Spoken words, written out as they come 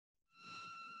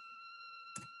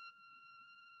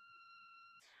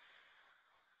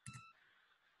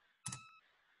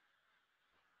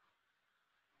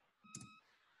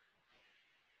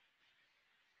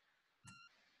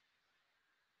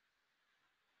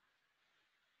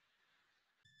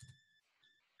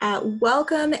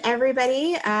Welcome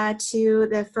everybody to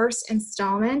the first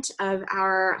installment of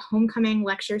our homecoming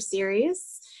lecture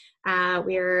series.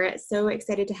 We're so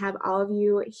excited to have all of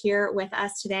you here with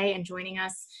us today and joining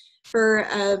us for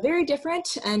a very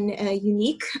different and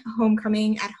unique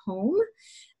homecoming at home.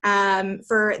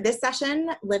 For this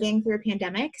session, Living Through a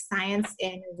Pandemic, Science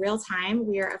in Real Time,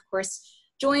 we are of course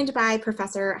joined by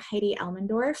Professor Heidi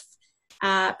Elmendorf.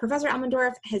 Professor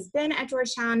Elmendorf has been at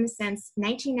Georgetown since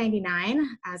 1999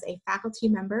 as a faculty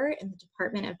member in the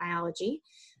Department of Biology.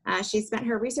 She spent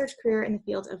her research career in the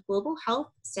field of global health,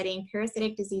 studying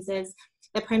parasitic diseases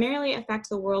that primarily affect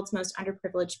the world's most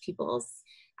underprivileged peoples.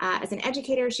 As an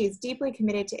educator, she is deeply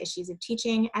committed to issues of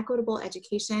teaching, equitable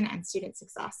education, and student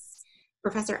success.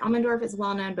 Professor Elmendorf is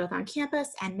well known both on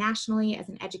campus and nationally as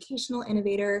an educational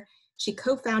innovator. She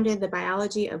co-founded the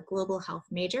Biology of Global Health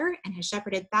major and has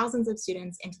shepherded thousands of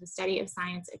students into the study of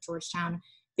science at Georgetown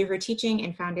through her teaching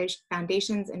in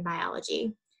foundations in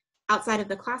biology. Outside of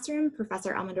the classroom,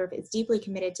 Professor Elmendorf is deeply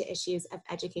committed to issues of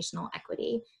educational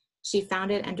equity. She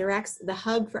founded and directs the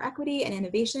Hub for Equity and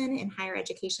Innovation in Higher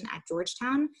Education at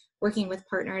Georgetown, working with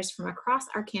partners from across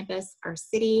our campus, our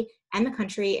city, and the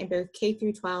country in both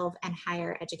K-12 and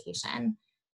higher education.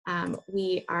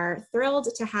 We are thrilled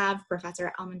to have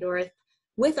Professor Elmendorf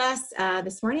with us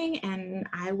this morning, and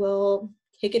I will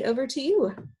kick it over to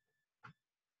you.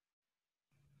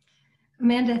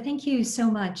 Amanda, thank you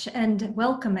so much, and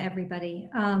welcome everybody.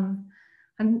 I'm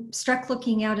struck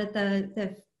looking out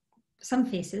at some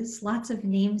faces, lots of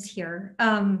names here.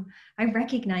 I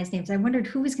recognize names. I wondered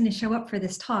who was going to show up for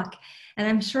this talk, and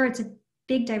I'm sure it's a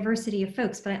big diversity of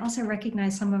folks, but I also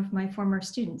recognize some of my former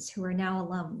students who are now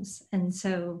alums. And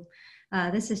so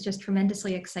this is just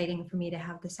tremendously exciting for me to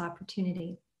have this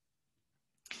opportunity.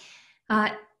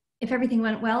 If everything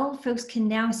went well, folks can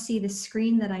now see the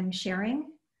screen that I'm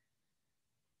sharing.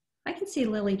 I can see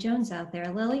Lily Jones out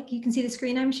there. Lily, you can see the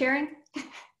screen I'm sharing?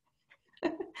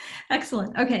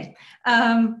 Excellent, okay.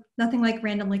 Nothing like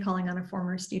randomly calling on a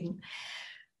former student.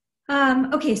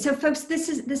 Okay, so folks, this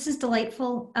is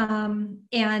delightful,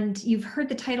 and you've heard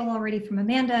the title already from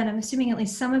Amanda, and I'm assuming at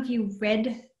least some of you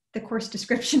read the course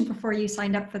description before you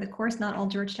signed up for the course. Not all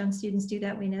Georgetown students do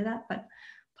that, we know that, but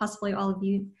possibly all of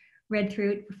you read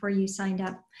through it before you signed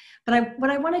up. But what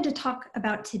I wanted to talk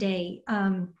about today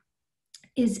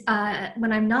is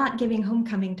when I'm not giving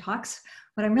homecoming talks,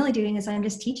 what I'm really doing is I'm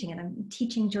just teaching, and I'm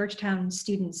teaching Georgetown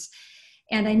students.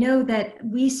 And I know that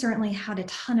we certainly had a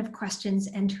ton of questions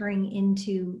entering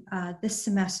into this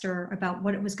semester about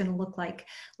what it was going to look like.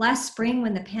 Last spring,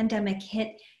 when the pandemic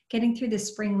hit, getting through the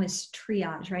spring was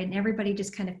triage, right? And everybody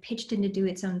just kind of pitched in to do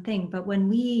its own thing. But when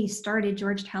we started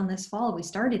Georgetown this fall, we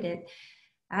started it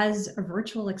as a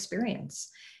virtual experience.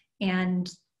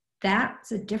 And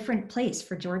that's a different place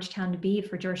for Georgetown to be,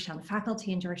 for Georgetown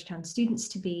faculty and Georgetown students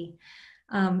to be.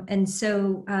 And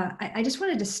so I just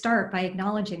wanted to start by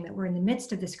acknowledging that we're in the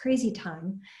midst of this crazy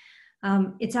time.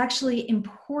 It's actually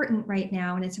important right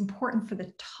now, and it's important for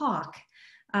the talk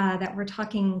that we're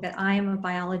talking that I am a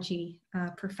biology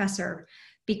professor,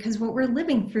 because what we're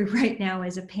living through right now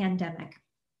is a pandemic.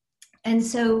 And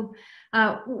so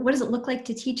what does it look like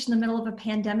to teach in the middle of a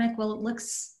pandemic? Well, it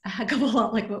looks a heck of a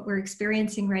lot like what we're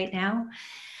experiencing right now.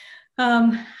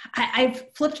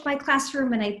 I've flipped my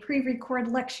classroom and I pre-record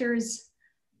lectures.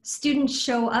 Students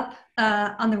show up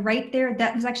on the right there.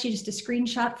 That was actually just a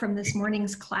screenshot from this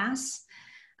morning's class.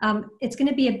 It's going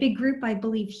to be a big group, I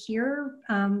believe, here,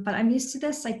 but I'm used to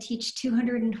this. I teach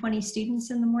 220 students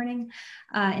in the morning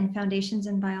in Foundations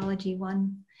in Biology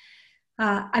 1.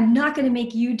 I'm not going to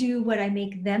make you do what I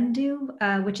make them do,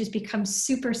 which is become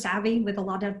super savvy with a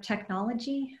lot of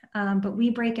technology. But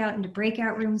we break out into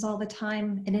breakout rooms all the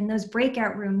time. And in those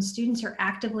breakout rooms, students are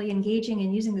actively engaging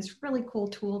and using this really cool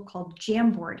tool called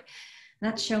Jamboard. And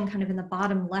that's shown kind of in the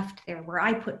bottom left there, where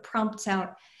I put prompts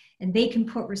out and they can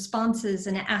put responses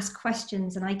and ask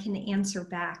questions and I can answer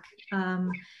back.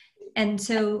 And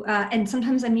so, and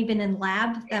sometimes I'm even in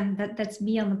lab. That's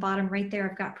me on the bottom right there.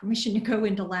 I've got permission to go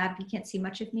into lab. You can't see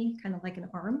much of me, kind of like an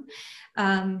arm,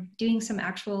 doing some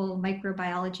actual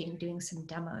microbiology and doing some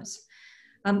demos.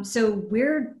 So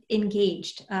we're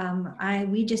engaged.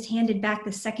 We just handed back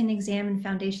the second exam in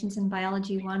Foundations in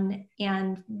Biology 1,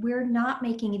 and we're not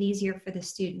making it easier for the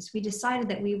students. We decided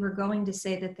that we were going to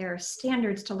say that there are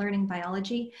standards to learning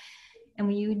biology, and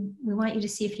we want you to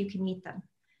see if you can meet them.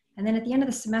 And then at the end of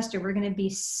the semester, we're going to be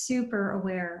super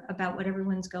aware about what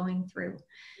everyone's going through,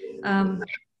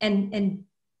 and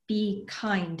be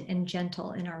kind and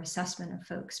gentle in our assessment of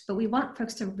folks. But we want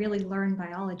folks to really learn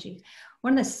biology.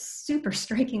 One of the super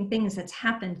striking things that's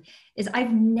happened is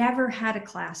I've never had a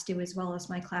class do as well as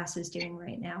my class is doing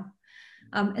right now.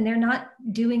 And they're not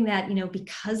doing that,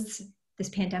 because this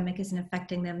pandemic isn't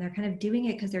affecting them. They're kind of doing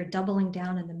it because they're doubling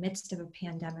down in the midst of a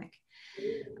pandemic.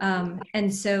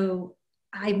 And so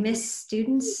I miss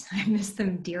students. I miss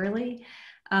them dearly.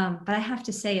 But I have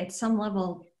to say, at some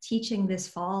level, teaching this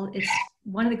fall is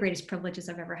one of the greatest privileges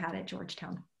I've ever had at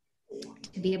Georgetown,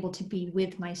 to be able to be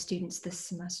with my students this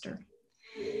semester.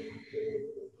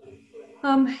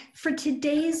 For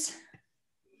today's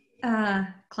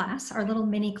class, our little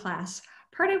mini class,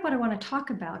 part of what I want to talk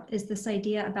about is this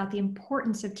idea about the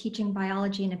importance of teaching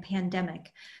biology in a pandemic,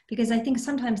 because I think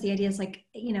sometimes the idea is like,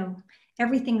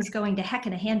 everything's going to heck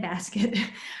in a handbasket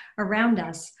around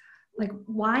us. Like,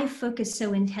 why focus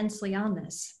so intensely on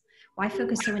this? Why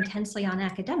focus so intensely on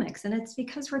academics? And it's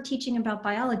because we're teaching about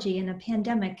biology, and a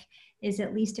pandemic is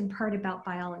at least in part about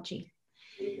biology.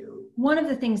 One of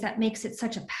the things that makes it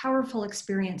such a powerful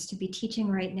experience to be teaching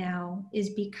right now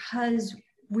is because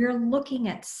we're looking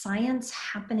at science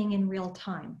happening in real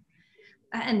time.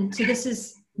 And so this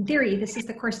is, in theory, this is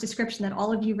the course description that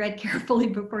all of you read carefully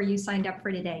before you signed up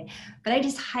for today. But I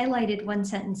just highlighted one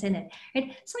sentence in it.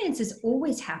 Right? Science is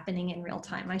always happening in real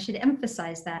time. I should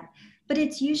emphasize that. But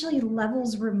it's usually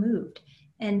levels removed.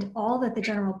 And all that the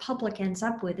general public ends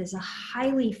up with is a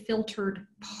highly filtered,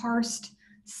 parsed,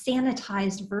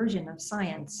 sanitized version of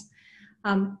science.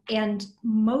 And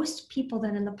most people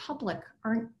then in the public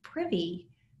aren't privy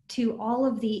to all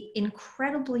of the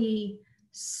incredibly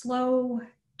slow,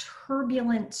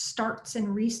 turbulent starts and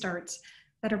restarts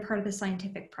that are part of the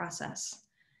scientific process.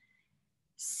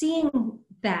 Seeing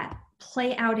that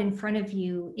play out in front of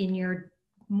you in your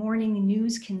morning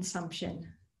news consumption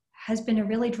has been a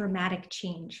really dramatic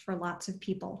change for lots of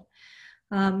people.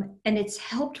 And it's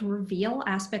helped reveal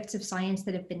aspects of science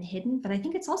that have been hidden, but I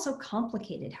think it's also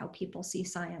complicated how people see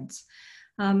science.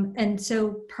 And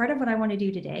so part of what I want to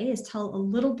do today is tell a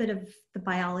little bit of the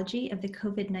biology of the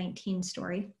COVID-19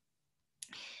 story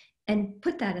and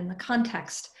put that in the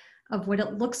context of what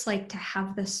it looks like to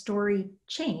have the story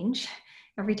change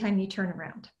every time you turn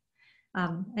around,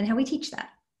 and how we teach that.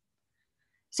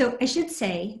 So I should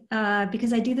say,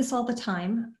 because I do this all the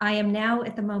time, I am now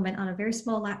at the moment on a very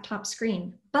small laptop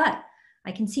screen, but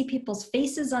I can see people's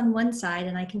faces on one side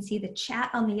and I can see the chat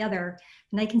on the other,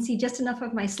 and I can see just enough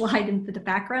of my slide in the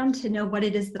background to know what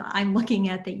it is that I'm looking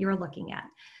at that you're looking at.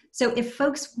 So if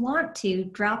folks want to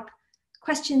drop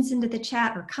questions into the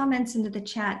chat or comments into the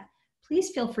chat,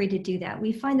 please feel free to do that.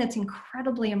 We find that's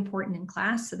incredibly important in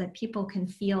class so that people can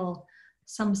feel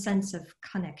some sense of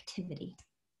connectivity.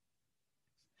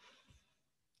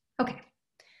 Okay,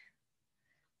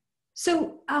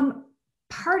 so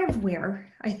part of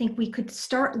where I think we could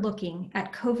start looking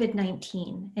at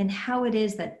COVID-19 and how it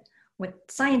is that what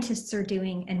scientists are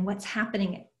doing and what's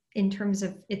happening in terms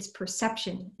of its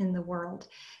perception in the world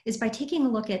is by taking a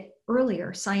look at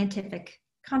earlier scientific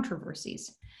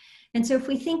controversies. And so if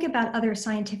we think about other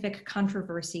scientific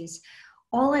controversies,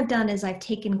 all I've done is I've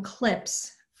taken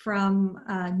clips from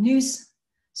news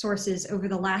sources over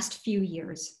the last few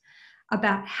years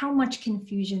about how much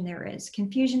confusion there is.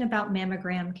 Confusion about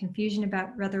mammogram, confusion about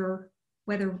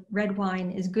whether red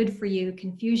wine is good for you,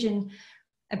 confusion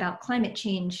about climate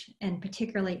change and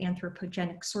particularly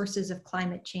anthropogenic sources of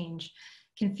climate change,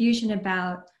 confusion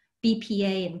about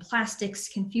BPA and plastics,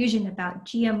 confusion about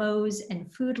GMOs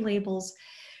and food labels.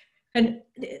 And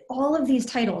all of these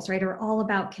titles, right, are all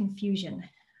about confusion.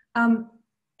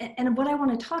 And what I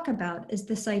want to talk about is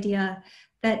this idea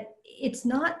that it's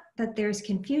not that there's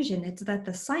confusion, it's that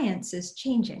the science is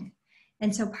changing.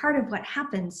 And so part of what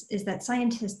happens is that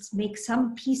scientists make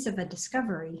some piece of a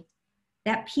discovery.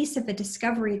 That piece of a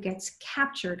discovery gets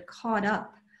captured, caught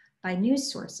up by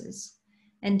news sources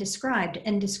and described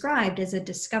as a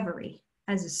discovery,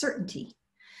 as a certainty.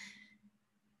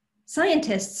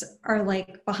 Scientists are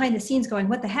like behind the scenes going,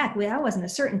 what the heck, well, that wasn't a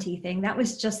certainty thing. That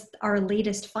was just our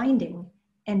latest finding.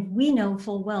 And we know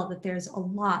full well that there's a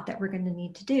lot that we're going to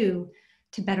need to do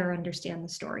to better understand the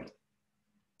story.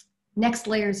 Next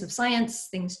layers of science,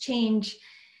 things change,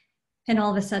 and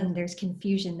all of a sudden there's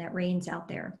confusion that reigns out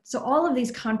there. So all of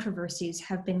these controversies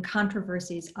have been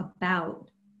controversies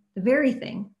about the very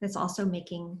thing that's also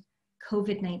making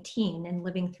COVID-19 and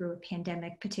living through a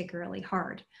pandemic particularly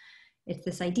hard. It's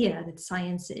this idea that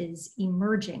science is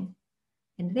emerging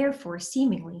and therefore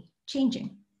seemingly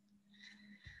changing.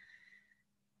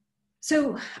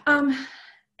 So,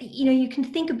 you can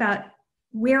think about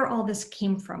where all this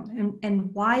came from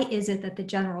and why is it that the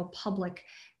general public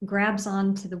grabs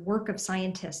on to the work of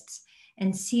scientists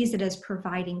and sees it as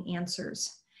providing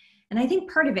answers. And I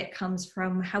think part of it comes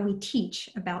from how we teach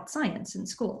about science in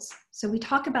schools. So we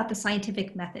talk about the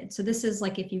scientific method. So this is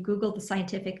like, if you Google the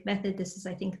scientific method, this is,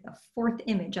 I think, the 4th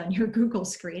image on your Google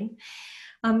screen.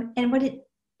 And what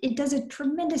it does a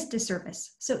tremendous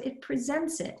disservice. So it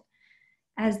presents it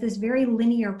as this very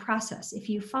linear process. If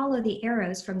you follow the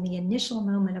arrows from the initial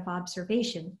moment of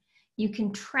observation, you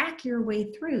can track your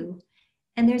way through,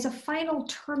 and there's a final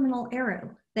terminal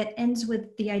arrow that ends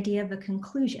with the idea of a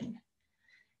conclusion.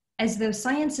 As though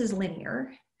science is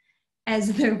linear,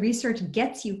 as though research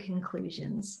gets you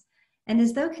conclusions, and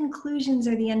as though conclusions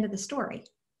are the end of the story.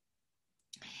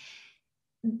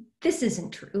 This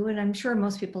isn't true, and I'm sure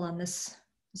most people on this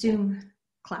Zoom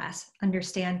class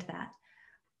understand that.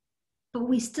 But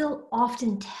we still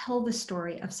often tell the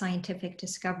story of scientific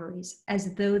discoveries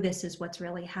as though this is what's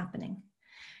really happening.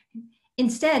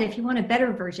 Instead, if you want a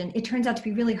better version, it turns out to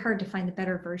be really hard to find the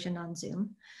better version on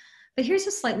Zoom. But here's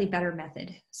a slightly better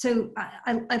method. So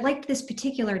I liked this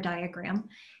particular diagram.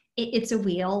 It's a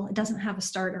wheel. It doesn't have a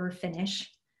start or a finish.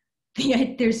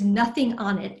 There's nothing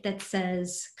on it that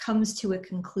says comes to a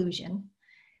conclusion.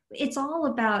 It's all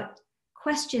about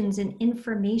questions and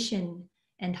information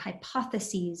and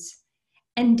hypotheses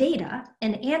and data,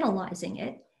 and analyzing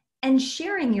it and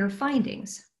sharing your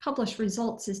findings. Published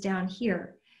results is down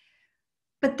here.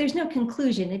 But there's no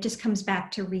conclusion. It just comes back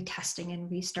to retesting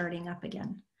and restarting up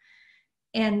again.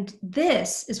 And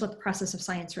this is what the process of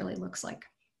science really looks like.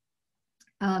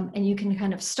 And you can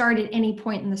kind of start at any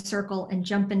point in the circle and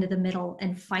jump into the middle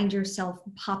and find yourself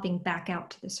popping back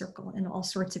out to the circle in all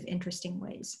sorts of interesting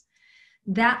ways.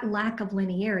 That lack of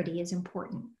linearity is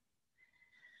important.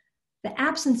 The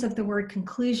absence of the word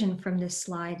conclusion from this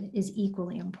slide is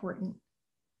equally important.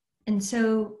 And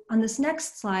so on this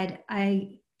next slide,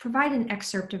 I provide an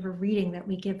excerpt of a reading that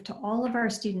we give to all of our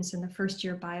students in the first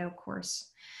year bio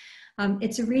course.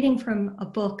 It's a reading from a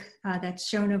book that's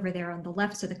shown over there on the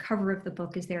left. So the cover of the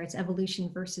book is there. It's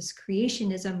Evolution versus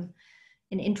Creationism,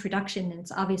 an introduction. And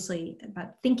it's obviously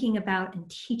about thinking about and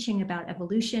teaching about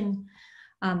evolution.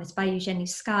 It's by Eugenie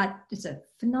Scott. It's a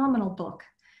phenomenal book.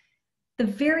 The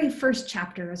very first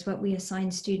chapter is what we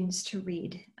assign students to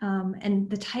read. And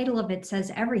the title of it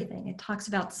says everything. It talks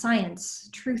about science,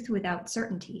 truth without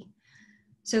certainty.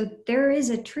 So there is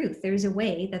a truth. There's a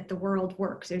way that the world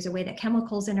works. There's a way that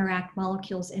chemicals interact,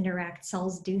 molecules interact,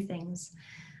 cells do things.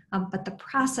 But the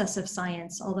process of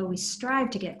science, although we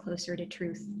strive to get closer to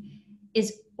truth,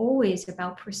 is always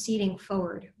about proceeding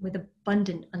forward with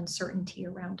abundant uncertainty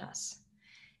around us.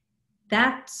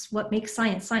 That's what makes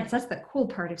science science. That's the cool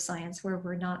part of science, where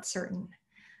we're not certain.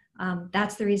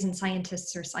 That's the reason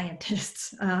scientists are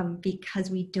scientists,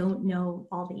 because we don't know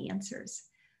all the answers.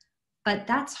 But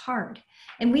that's hard.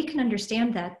 And we can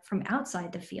understand that from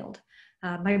outside the field.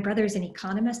 My brother's an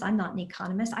economist. I'm not an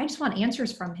economist. I just want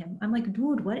answers from him. I'm like,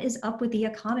 dude, what is up with the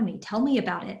economy? Tell me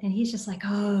about it. And he's just like,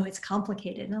 oh, it's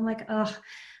complicated. And I'm like, oh,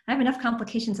 I have enough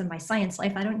complications in my science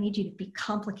life. I don't need you to be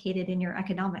complicated in your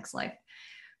economics life.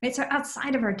 Right? So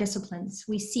outside of our disciplines,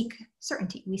 we seek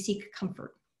certainty, we seek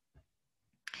comfort.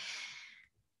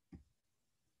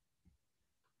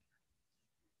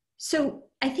 So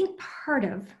I think part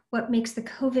of what makes the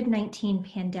COVID-19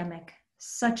 pandemic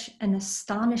such an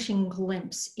astonishing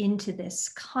glimpse into this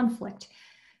conflict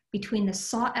between the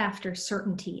sought after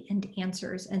certainty and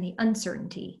answers and the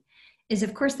uncertainty is,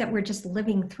 of course, that we're just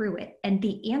living through it, and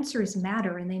the answers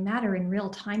matter, and they matter in real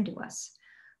time to us.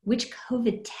 Which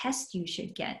COVID test you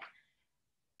should get?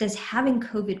 Does having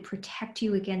COVID protect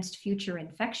you against future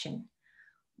infection?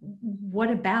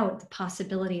 What about the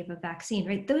possibility of a vaccine,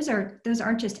 right? Those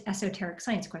aren't just esoteric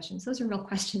science questions. Those are real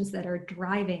questions that are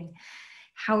driving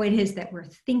how it is that we're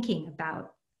thinking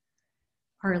about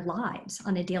our lives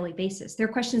on a daily basis. They're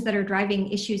questions that are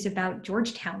driving issues about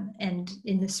Georgetown and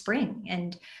in the spring.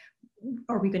 And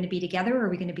are we going to be together? Are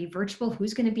we going to be virtual?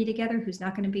 Who's going to be together? Who's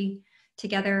not going to be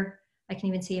together? I can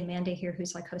even see Amanda here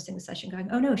who's like hosting the session going,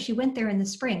 oh no, she went there in the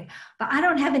spring, but I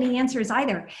don't have any answers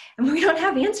either. And we don't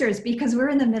have answers because we're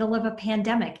in the middle of a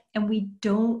pandemic and we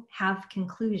don't have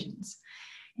conclusions.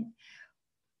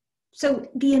 So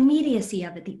the immediacy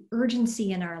of it, the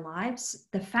urgency in our lives,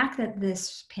 the fact that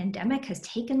this pandemic has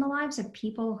taken the lives of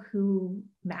people who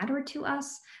matter to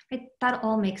us, right, that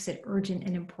all makes it urgent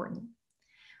and important.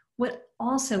 What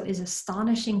also is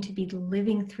astonishing to be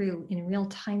living through in real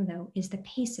time, though, is the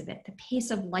pace of it. The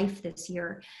pace of life this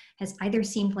year has either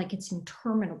seemed like it's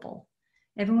interminable.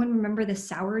 Everyone remember the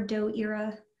sourdough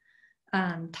era,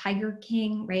 Tiger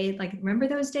King, right? Like, remember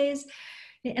those days?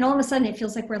 And all of a sudden it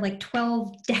feels like we're like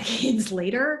 12 decades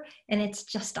later and it's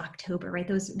just October, right?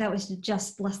 That was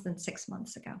just less than 6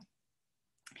 months ago.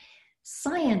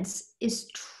 Science is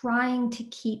trying to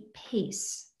keep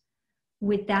pace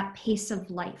with that pace of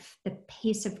life, the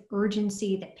pace of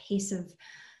urgency, the pace of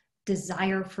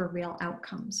desire for real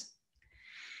outcomes.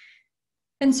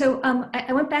 And so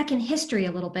I went back in history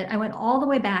a little bit. I went all the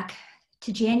way back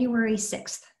to January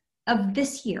 6th of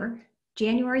this year,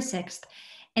 January 6th,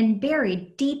 and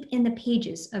buried deep in the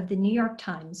pages of the New York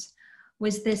Times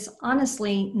was this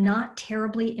honestly not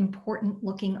terribly important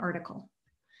looking article.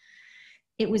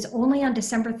 It was only on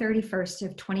December 31st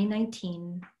of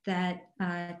 2019 that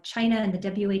China and the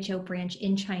WHO branch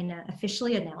in China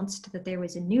officially announced that there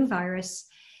was a new virus,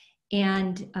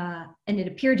 and it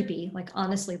appeared to be, like,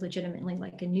 honestly, legitimately,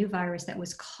 like a new virus that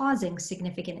was causing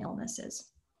significant illnesses.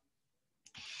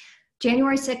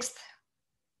 January 6th,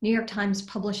 New York Times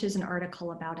publishes an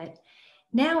article about it.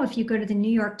 Now, if you go to the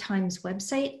New York Times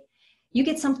website, you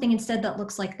get something instead that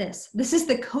looks like this. This is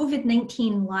the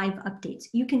COVID-19 live updates.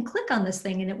 You can click on this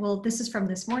thing and it will, this is from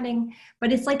this morning,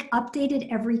 but it's like updated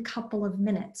every couple of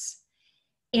minutes.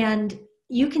 And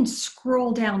you can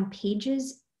scroll down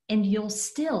pages and you'll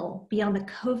still be on the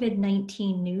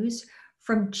COVID-19 news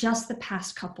from just the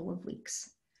past couple of weeks.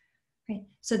 Right?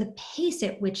 So the pace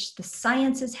at which the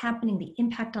science is happening, the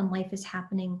impact on life is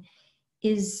happening,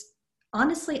 is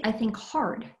honestly, I think,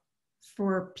 hard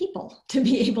for people to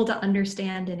be able to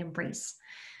understand and embrace.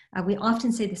 We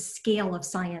often say the scale of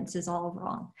science is all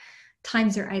wrong.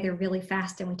 Times are either really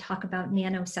fast and we talk about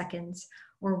nanoseconds,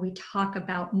 or we talk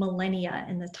about millennia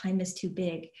and the time is too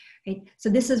big, right? So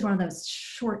this is one of those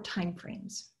short time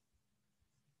frames.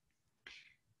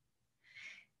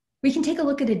 We can take a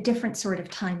look at a different sort of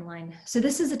timeline. So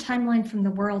this is a timeline from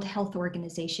the World Health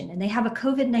Organization, and they have a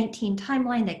COVID-19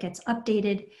 timeline that gets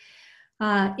updated.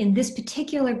 In this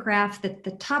particular graph,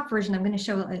 the top version, I'm going to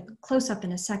show a close-up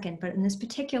in a second, but in this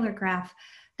particular graph,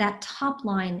 that top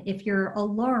line, if you're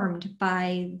alarmed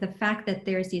by the fact that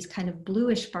there's these kind of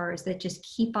bluish bars that just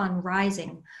keep on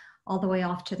rising all the way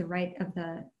off to the right of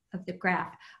the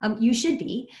graph, you should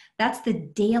be. That's the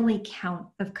daily count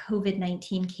of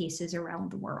COVID-19 cases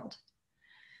around the world.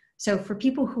 So for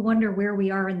people who wonder where we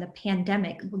are in the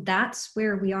pandemic, that's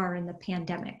where we are in the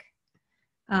pandemic.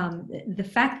 The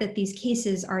fact that these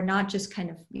cases are not just kind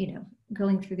of,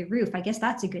 going through the roof, I guess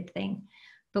that's a good thing,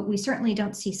 but we certainly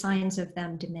don't see signs of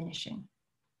them diminishing.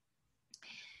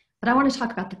 But I want to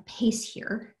talk about the pace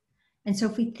here. And so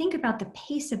if we think about the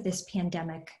pace of this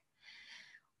pandemic,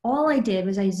 all I did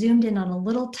was I zoomed in on a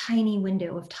little tiny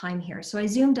window of time here. So I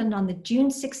zoomed in on the June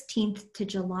 16th to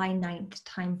July 9th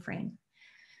timeframe.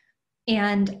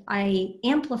 And I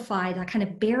amplified, I kind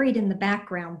of buried in the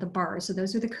background the bars. So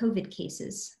those are the COVID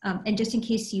cases. And just in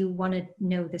case you want to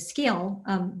know the scale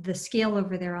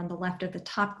over there on the left of the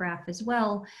top graph as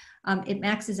well, it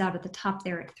maxes out at the top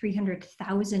there at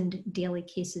 300,000 daily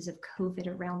cases of COVID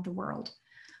around the world.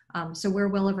 So we're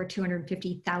well over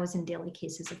 250,000 daily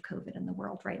cases of COVID in the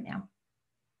world right now.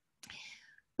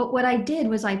 But what I did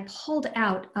was I pulled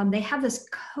out, they have this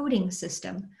coding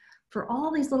system for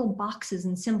all these little boxes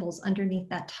and symbols underneath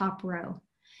that top row.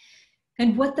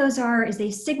 And what those are is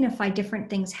they signify different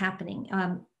things happening.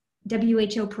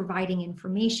 WHO providing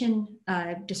information,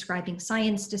 describing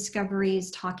science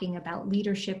discoveries, talking about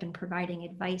leadership and providing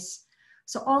advice.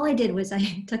 So all I did was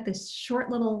I took this short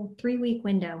little 3-week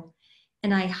window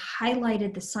and I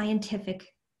highlighted the scientific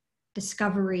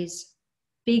discoveries,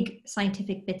 big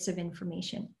scientific bits of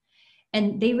information.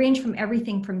 And they range from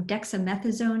everything from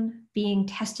dexamethasone being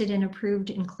tested and approved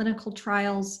in clinical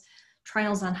trials,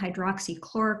 trials on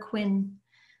hydroxychloroquine.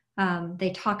 They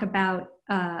talk about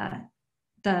I'm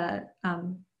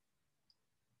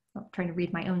trying to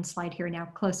read my own slide here now,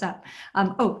 close up.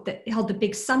 They held the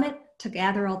big summit to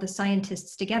gather all the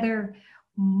scientists together,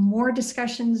 more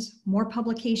discussions, more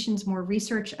publications, more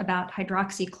research about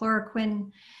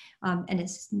hydroxychloroquine. And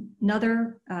it's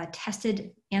another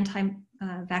tested antiviral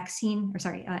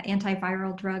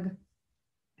drug.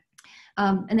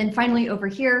 And then finally over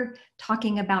here,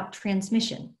 talking about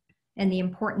transmission and the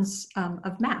importance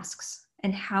of masks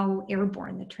and how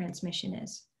airborne the transmission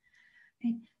is.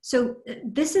 Okay. So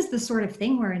this is the sort of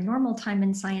thing where in normal time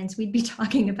in science, we'd be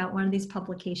talking about one of these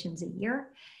publications a year,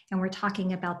 and we're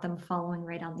talking about them following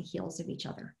right on the heels of each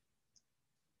other.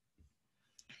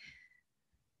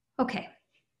 Okay.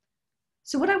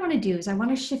 So what I want to do is I want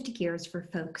to shift gears for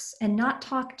folks and not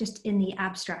talk just in the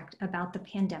abstract about the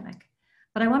pandemic,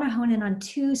 but I want to hone in on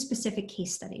 2 specific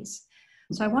case studies.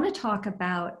 So I want to talk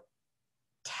about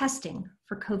testing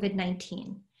for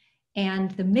COVID-19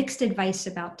 and the mixed advice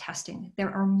about testing. There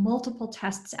are multiple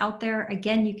tests out there.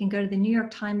 Again, you can go to the New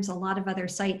York Times, a lot of other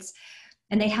sites,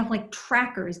 and they have like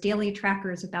trackers, daily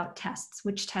trackers about tests,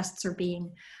 which tests are being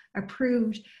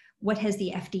approved, what has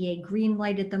the FDA green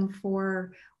lighted them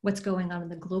for? What's going on in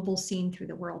the global scene through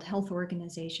the World Health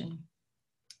Organization?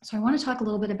 So I want to talk a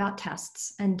little bit about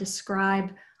tests and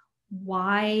describe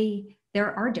why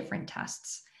there are different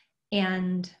tests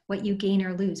and what you gain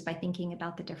or lose by thinking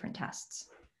about the different tests.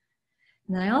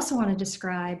 And then I also want to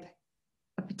describe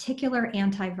a particular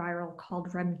antiviral called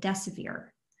remdesivir,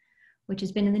 which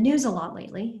has been in the news a lot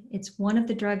lately. It's one of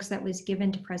the drugs that was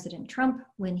given to President Trump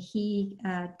when he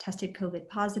tested COVID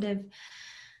positive.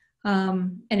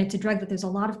 And it's a drug that there's a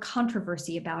lot of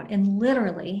controversy about. And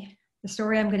literally, the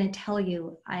story I'm going to tell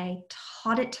you, I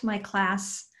taught it to my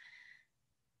class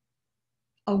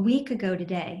a week ago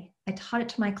today. I taught it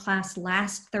to my class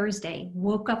last Thursday,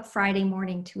 woke up Friday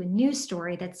morning to a news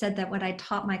story that said that what I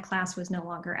taught my class was no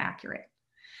longer accurate.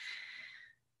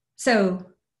 So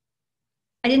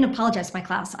I didn't apologize to my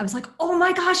class. I was like, oh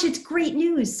my gosh, it's great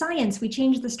news, science, we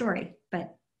changed the story,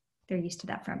 but they're used to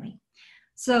that from me.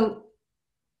 So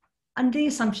under the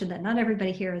assumption that not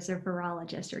everybody here is a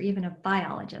virologist or even a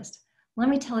biologist, let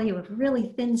me tell you a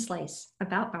really thin slice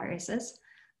about viruses,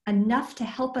 enough to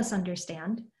help us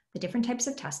understand the different types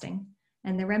of testing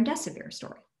and the remdesivir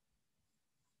story.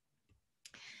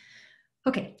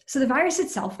 Okay, so the virus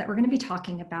itself that we're going to be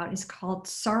talking about is called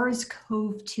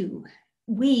SARS-CoV-2.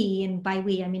 We, and by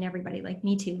we, I mean everybody, like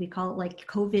me too, we call it like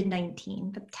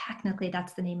COVID-19, but technically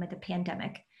that's the name of the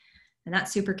pandemic. And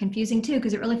that's super confusing too,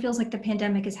 because it really feels like the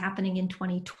pandemic is happening in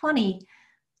 2020,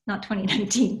 not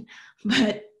 2019,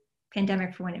 but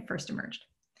pandemic for when it first emerged.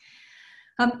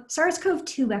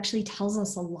 SARS-CoV-2 actually tells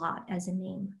us a lot as a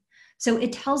name. So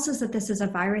it tells us that this is a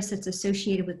virus that's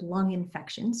associated with lung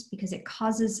infections because it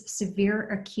causes severe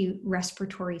acute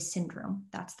respiratory syndrome.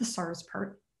 That's the SARS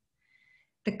part.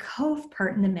 The CoV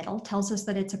part in the middle tells us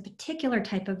that it's a particular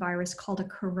type of virus called a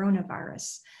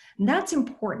coronavirus. And that's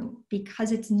important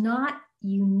because it's not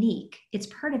unique. It's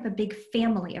part of a big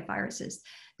family of viruses.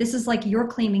 This is like you're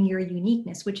claiming your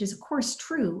uniqueness, which is of course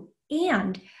true,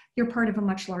 and you're part of a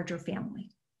much larger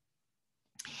family.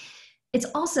 It's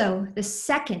also the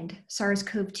second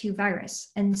SARS-CoV-2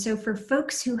 virus. And so for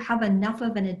folks who have enough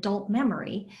of an adult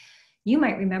memory, you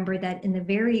might remember that in the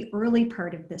very early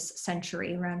part of this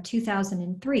century, around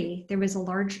 2003, there was a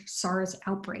large SARS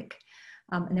outbreak.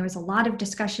 And there was a lot of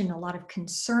discussion, a lot of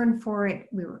concern for it.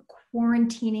 We were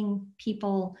quarantining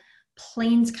people,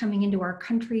 planes coming into our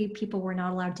country. People were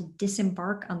not allowed to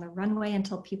disembark on the runway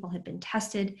until people had been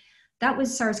tested. That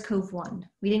was SARS-CoV-1.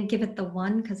 We didn't give it the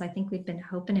 1 because I think we'd been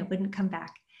hoping it wouldn't come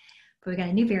back. But we got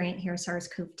a new variant here,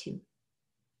 SARS-CoV-2.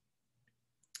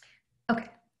 Okay.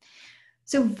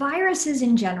 So viruses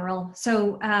in general,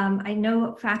 so I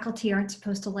know faculty aren't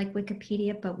supposed to like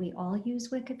Wikipedia, but we all use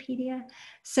Wikipedia.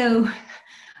 So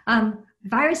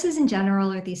viruses in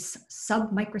general are these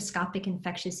submicroscopic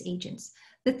infectious agents.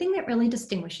 The thing that really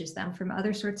distinguishes them from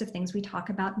other sorts of things we talk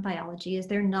about in biology is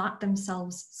they're not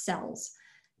themselves cells.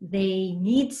 They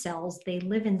need cells, they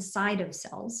live inside of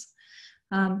cells.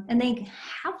 And they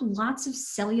have lots of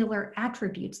cellular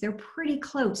attributes. They're pretty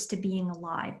close to being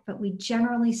alive, but we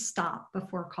generally stop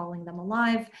before calling them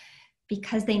alive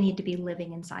because they need to be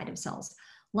living inside of cells.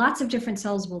 Lots of different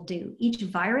cells will do. Each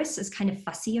virus is kind of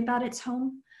fussy about its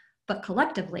home, but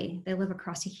collectively, they live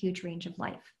across a huge range of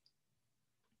life.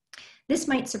 This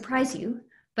might surprise you,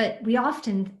 but we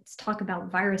often talk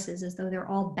about viruses as though they're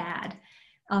all bad,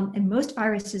 and most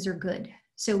viruses are good.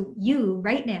 So you,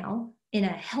 right now, in a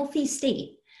healthy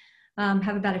state,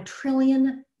 have about 1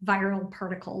 trillion viral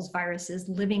particles, viruses,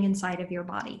 living inside of your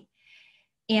body.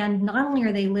 And not only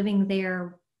are they living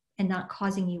there and not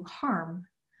causing you harm,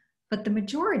 but the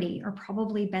majority are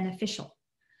probably beneficial.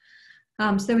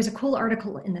 So there was a cool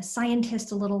article in The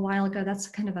Scientist a little while ago. That's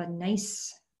kind of a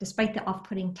nice, despite the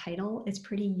off-putting title, it's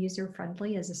pretty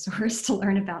user-friendly as a source to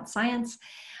learn about science.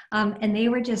 And they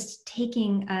were just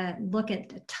taking a look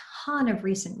at a ton of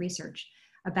recent research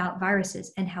about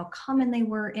viruses and how common they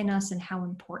were in us and how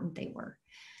important they were.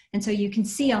 And so you can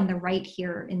see on the right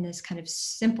here in this kind of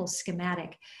simple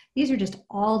schematic, these are just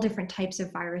all different types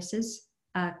of viruses.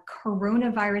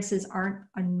 Coronaviruses aren't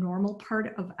a normal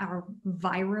part of our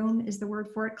virome, is the word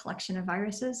for it, collection of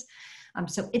viruses.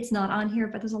 So it's not on here,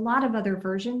 but there's a lot of other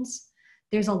versions.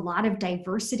 There's a lot of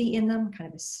diversity in them, kind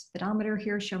of a speedometer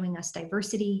here showing us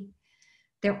diversity.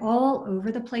 They're all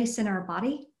over the place in our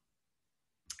body.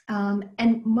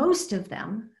 And most of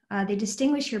them, they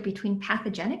distinguish here between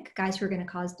pathogenic, guys who are going to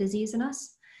cause disease in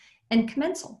us, and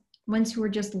commensal, ones who are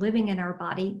just living in our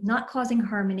body, not causing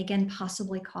harm, and again,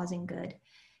 possibly causing good.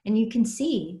 And you can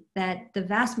see that the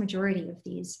vast majority of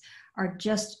these are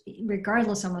just,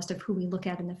 regardless almost of who we look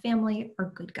at in the family,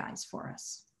 are good guys for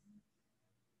us.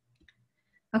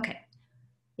 Okay,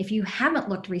 If you haven't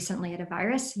looked recently at a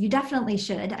virus, you definitely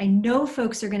should. I know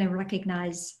folks are going to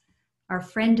recognize our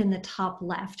friend in the top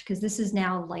left, because this is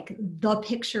now like the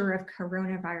picture of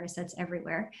coronavirus that's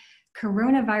everywhere.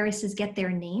 Coronaviruses get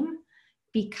their name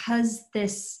because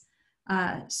this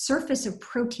surface of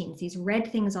proteins, these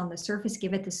red things on the surface,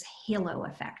 give it this halo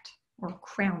effect or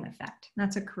crown effect.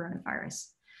 That's a coronavirus.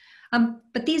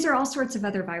 But these are all sorts of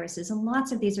other viruses, and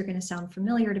lots of these are going to sound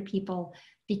familiar to people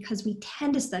because we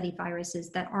tend to study viruses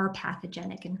that are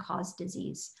pathogenic and cause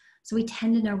disease. So we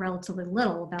tend to know relatively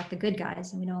little about the good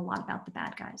guys, and we know a lot about the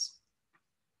bad guys.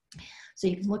 So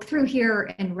you can look through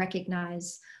here and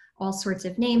recognize all sorts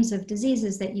of names of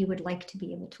diseases that you would like to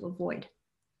be able to avoid.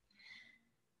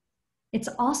 It's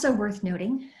also worth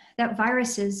noting that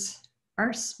viruses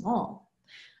are small.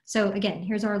 So again,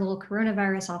 here's our little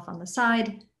coronavirus off on the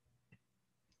side.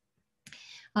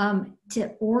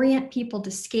 To orient people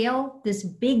to scale, this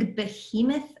big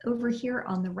behemoth over here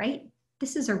on the right,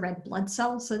 this is a red blood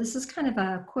cell. So this is kind of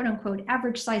a quote unquote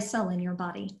average size cell in your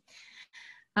body.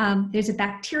 There's a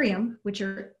bacterium, which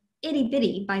are itty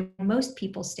bitty by most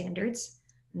people's standards,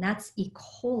 and that's E.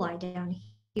 coli down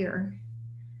here.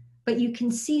 But you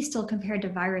can see still compared to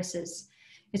viruses,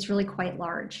 it's really quite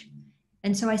large.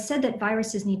 And so I said that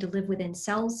viruses need to live within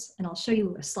cells, and I'll show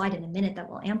you a slide in a minute that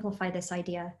will amplify this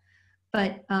idea.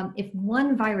 But if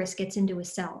one virus gets into a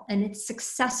cell and it's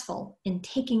successful in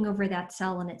taking over that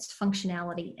cell and its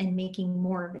functionality and making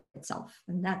more of itself,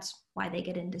 and that's why they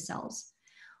get into cells,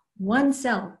 one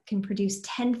cell can produce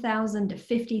 10,000 to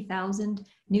 50,000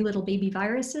 new little baby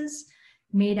viruses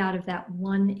made out of that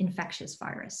one infectious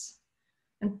virus.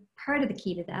 And part of the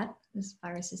key to that is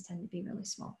viruses tend to be really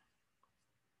small.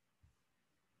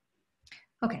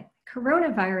 Okay,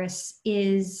 coronavirus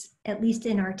is, at least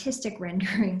in artistic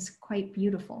renderings, quite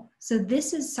beautiful. So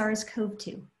this is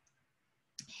SARS-CoV-2.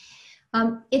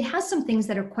 It has some things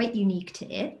that are quite unique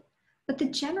to it, but the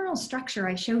general structure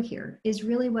I show here is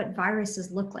really what viruses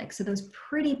look like. So those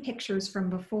pretty pictures from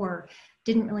before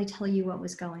didn't really tell you what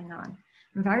was going on.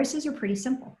 And viruses are pretty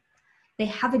simple. They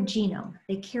have a genome.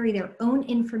 They carry their own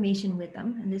information with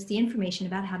them, and it's the information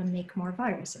about how to make more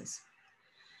viruses.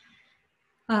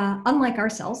 Unlike our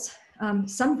cells,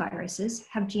 some viruses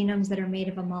have genomes that are made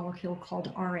of a molecule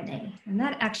called RNA, and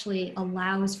that actually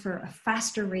allows for a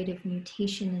faster rate of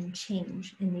mutation and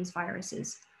change in these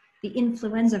viruses. The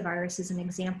influenza virus is an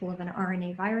example of an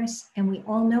RNA virus, and we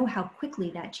all know how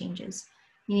quickly that changes.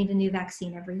 You need a new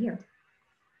vaccine every year.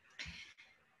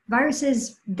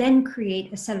 Viruses then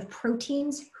create a set of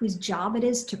proteins whose job it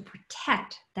is to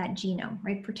protect that genome,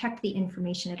 right? Protect the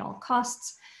information at all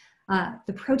costs.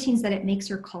 The proteins that it makes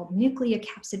are called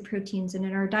nucleocapsid proteins, and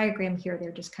in our diagram here,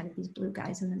 they're just kind of these blue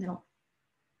guys in the middle.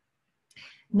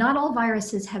 Not all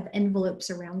viruses have envelopes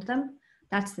around them.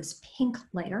 That's this pink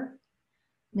layer.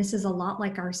 This is a lot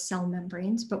like our cell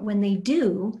membranes, but when they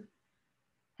do,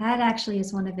 that actually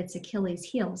is one of its Achilles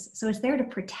heels. So it's there to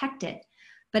protect it.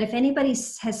 But if anybody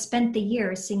has spent the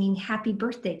year singing happy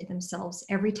birthday to themselves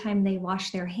every time they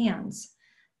wash their hands,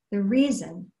 the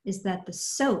reason is that the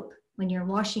soap, when you're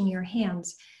washing your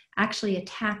hands, actually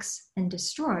attacks and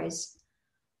destroys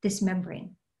this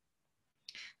membrane.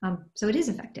 So it is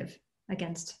effective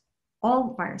against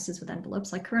all viruses with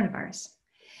envelopes like coronavirus.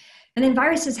 And then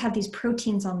viruses have these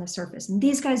proteins on the surface, and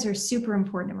these guys are super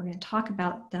important, and we're going to talk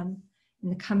about them in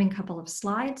the coming couple of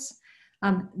slides.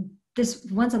 This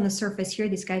one's on the surface here,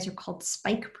 these guys are called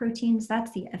spike proteins.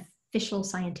 That's the official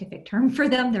scientific term for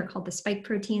them. They're called the spike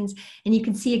proteins. And you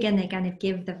can see again, they kind of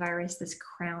give the virus this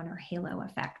crown or halo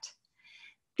effect.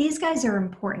 These guys are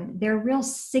important. They're real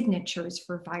signatures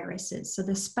for viruses. So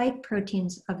the spike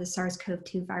proteins of the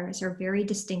SARS-CoV-2 virus are very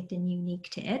distinct and unique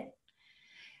to it.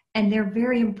 And they're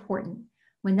very important.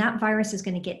 When that virus is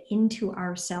going to get into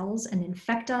our cells and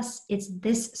infect us, it's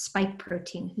this spike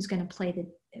protein who's going to play the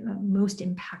most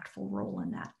impactful role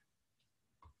in that.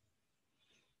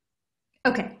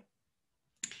 Okay.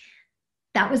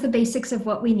 That was the basics of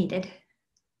what we needed.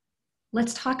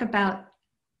 Let's talk about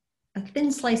a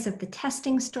thin slice of the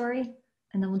testing story,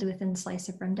 and then we'll do a thin slice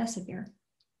of remdesivir.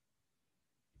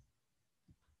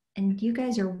 And you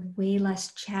guys are way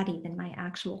less chatty than my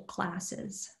actual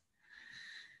classes.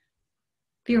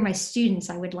 If you were my students,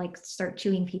 I would like start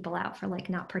chewing people out for like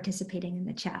not participating in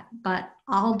the chat, but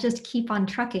I'll just keep on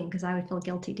trucking because I would feel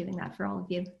guilty doing that for all of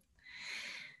you.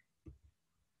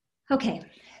 Okay,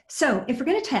 so if we're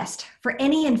going to test for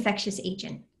any infectious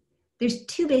agent, there's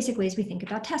two basic ways we think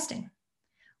about testing.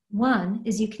 One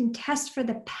is you can test for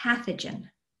the pathogen.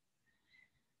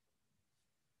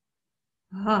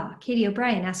 Katie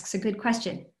O'Brien asks a good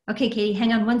question. Okay, Katie,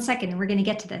 hang on one second and we're going to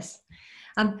get to this.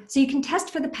 So you can test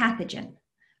for the pathogen,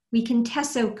 We can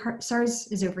test, so SARS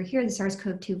is over here, the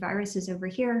SARS-CoV-2 virus is over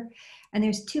here, and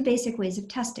there's two basic ways of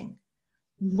testing.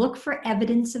 Look for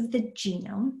evidence of the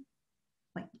genome,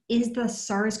 like is the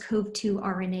SARS-CoV-2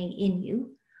 RNA in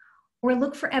you, or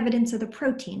look for evidence of the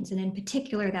proteins, and in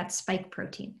particular that spike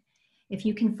protein. If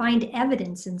you can find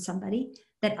evidence in somebody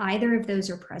that either of those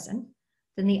are present,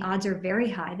 then the odds are very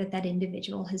high that that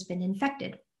individual has been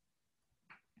infected.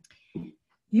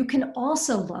 You can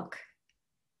also look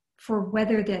for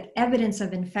whether the evidence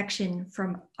of infection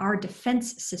from our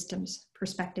defense system's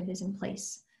perspective is in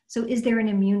place. So is there an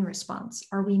immune response?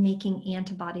 Are we making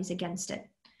antibodies against it?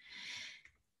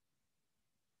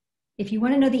 If you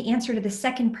want to know the answer to the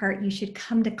second part, you should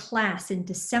come to class in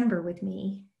December with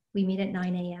me. We meet at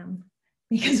 9 a.m.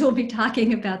 because we'll be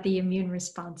talking about the immune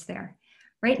response there.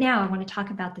 Right now, I want to talk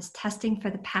about this testing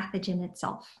for the pathogen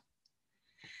itself.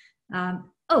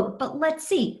 Oh, but let's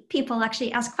see, people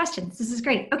actually ask questions. This is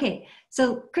great. Okay,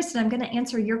 so Kristen, I'm going to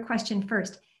answer your question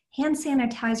first. Hand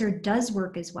sanitizer does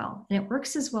work as well, and it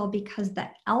works as well because the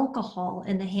alcohol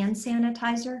in the hand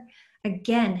sanitizer,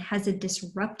 again, has a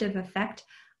disruptive effect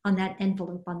on that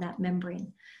envelope, on that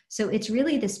membrane. So it's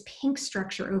really this pink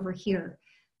structure over here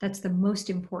that's the most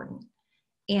important.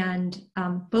 And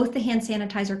both the hand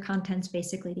sanitizer contents,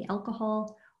 basically the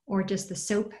alcohol or just the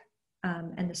soap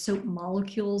and the soap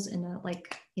molecules in a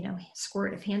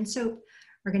squirt of hand soap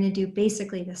are going to do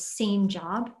basically the same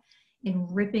job in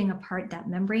ripping apart that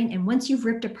membrane. And once you've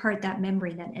ripped apart that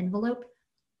membrane, that envelope,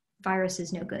 virus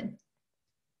is no good.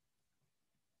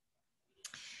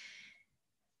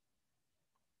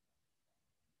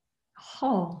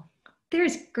 Oh,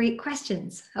 there's great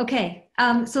questions. Okay,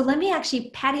 so let me actually,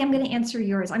 Patty, I'm going to answer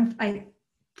yours. I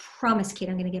promise, Kate,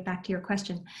 I'm going to get back to your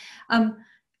question.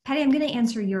 Patty, I'm going to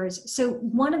answer yours. So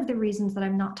one of the reasons that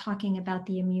I'm not talking about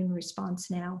the immune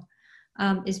response now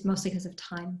is mostly because of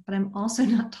time, but I'm also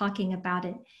not talking about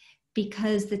it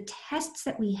because the tests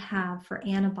that we have for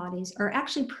antibodies are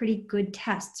actually pretty good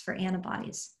tests for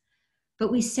antibodies,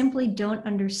 but we simply don't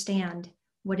understand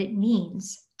what it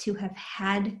means to have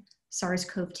had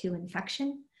SARS-CoV-2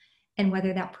 infection and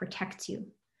whether that protects you.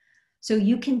 So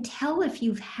you can tell if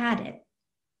you've had it,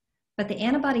 but the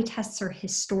antibody tests are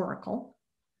historical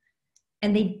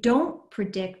and they don't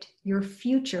predict your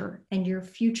future and your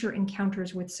future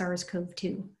encounters with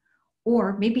SARS-CoV-2.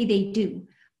 Or maybe they do,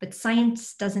 but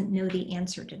science doesn't know the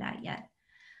answer to that yet.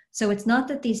 So it's not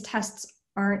that these tests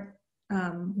aren't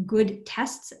good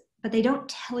tests, but they don't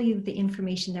tell you the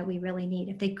information that we really need.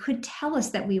 If they could tell us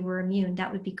that we were immune,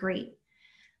 that would be great,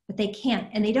 but they can't.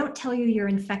 And they don't tell you you're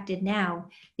infected now,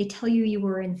 they tell you you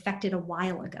were infected a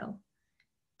while ago.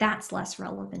 That's less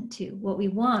relevant too. What we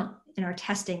want in our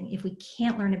testing, if we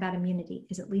can't learn about immunity,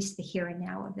 is at least the here and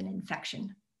now of an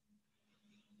infection.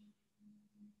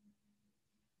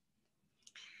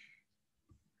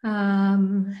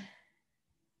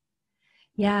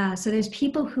 Yeah, so there's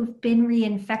people who've been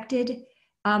reinfected.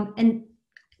 And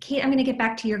Kate, I'm going to get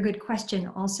back to your good question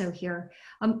also here.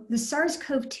 The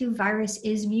SARS-CoV-2 virus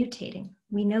is mutating.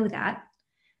 We know that.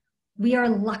 We are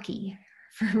lucky,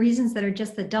 for reasons that are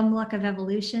just the dumb luck of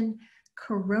evolution.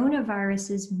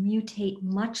 Coronaviruses mutate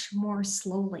much more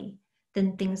slowly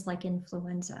than things like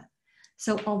influenza.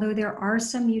 So although there are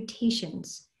some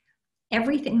mutations,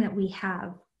 everything that we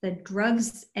have, the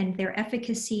drugs and their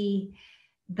efficacy,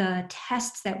 the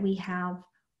tests that we have,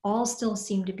 all still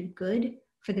seem to be good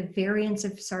for the variants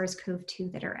of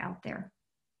SARS-CoV-2 that are out there.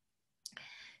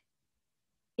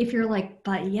 If you're like,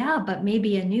 but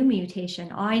maybe a new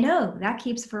mutation, I know, that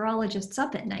keeps virologists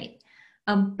up at night.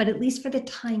 But at least for the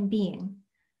time being,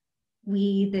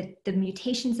 the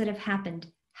mutations that have happened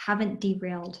haven't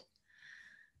derailed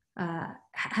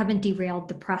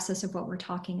the process of what we're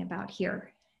talking about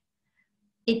here.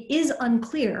 It is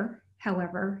unclear,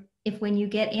 however, if when you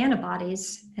get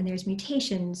antibodies and there's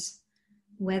mutations,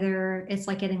 whether it's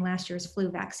like getting last year's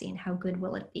flu vaccine, how good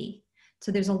will it be?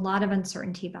 So there's a lot of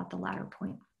uncertainty about the latter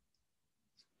point.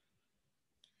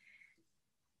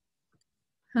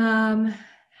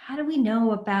 How do we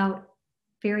know about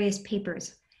various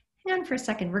papers? Hang on for a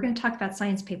second. We're going to talk about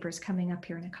science papers coming up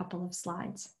here in a couple of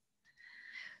slides.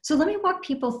 So let me walk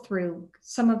people through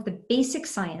some of the basic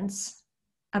science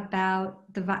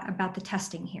about the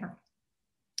testing here.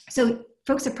 So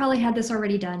folks have probably had this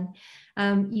already done.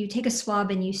 You take a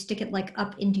swab and you stick it like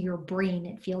up into your brain,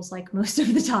 it feels like most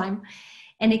of the time,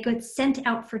 and it gets sent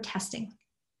out for testing.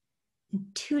 And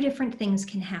two different things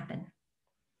can happen.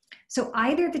 So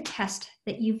either the test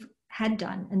that you've had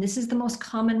done, and this is the most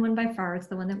common one by far, it's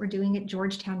the one that we're doing at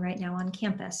Georgetown right now on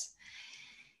campus,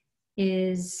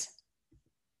 is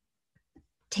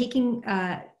taking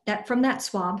that from that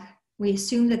swab, We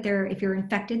assume that if you're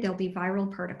infected, there'll be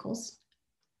viral particles.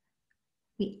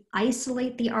 We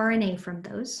isolate the RNA from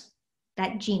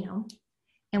that genome,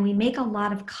 and we make a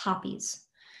lot of copies.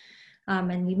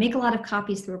 And we make a lot of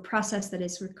copies through a process that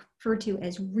is referred to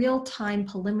as real-time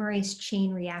polymerase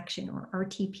chain reaction, or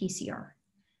RT-PCR.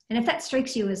 And if that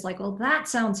strikes you as like, well, that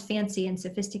sounds fancy and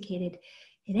sophisticated,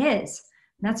 it is.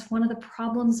 And that's one of the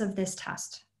problems of this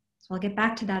test. So I'll get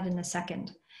back to that in a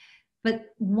second. But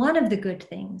one of the good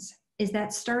things is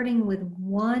that starting with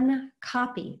one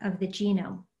copy of the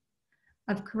genome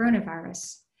of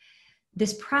coronavirus,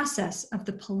 this process of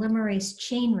the polymerase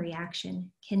chain reaction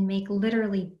can make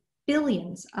literally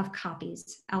billions of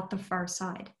copies out the far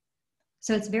side.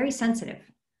 So it's very sensitive.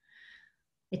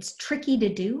 It's tricky to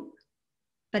do,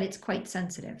 but it's quite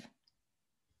sensitive.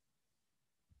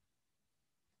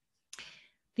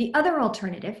 The other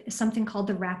alternative is something called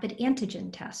the rapid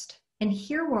antigen test. And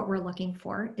here what we're looking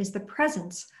for is the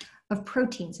presence of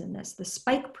proteins in this, the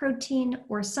spike protein,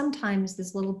 or sometimes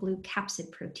this little blue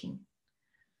capsid protein.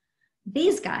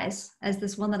 These guys, as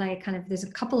this one that there's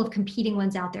a couple of competing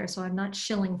ones out there, so I'm not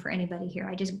shilling for anybody here.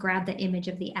 I just grabbed the image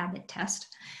of the Abbott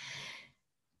test.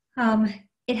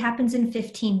 It happens in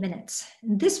 15 minutes.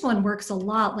 And this one works a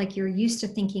lot like you're used to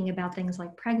thinking about things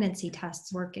like pregnancy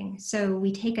tests working. So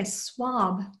we take a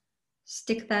swab,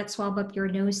 stick that swab up your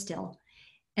nose still,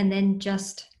 and then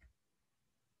just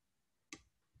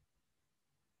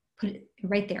put it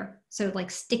right there. So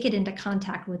like stick it into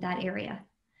contact with that area.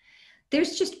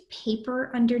 There's just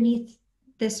paper underneath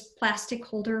this plastic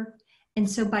holder. And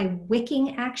so by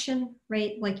wicking action,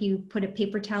 right, like you put a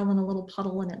paper towel in a little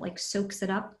puddle and it like soaks it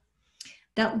up,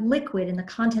 that liquid and the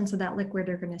contents of that liquid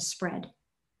are going to spread.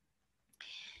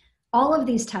 All of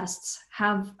these tests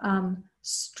have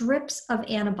strips of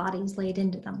antibodies laid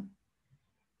into them.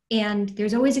 And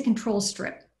there's always a control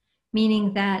strip,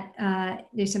 meaning that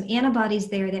there's some antibodies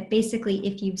there that basically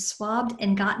if you've swabbed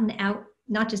and gotten out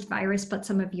not just virus, but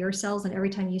some of your cells, and every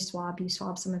time you swab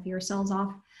some of your cells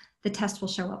off, the test will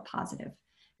show up positive.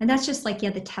 And that's just like,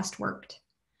 yeah, the test worked.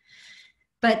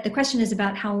 But the question is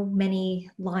about how many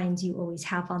lines you always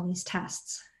have on these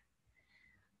tests.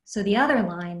 So the other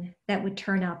line that would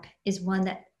turn up is one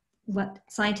that what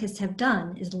scientists have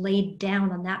done is laid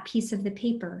down on that piece of the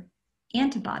paper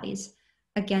antibodies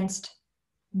against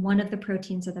one of the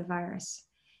proteins of the virus.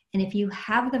 And if you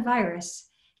have the virus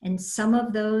and some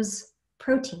of those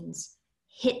proteins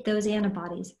hit those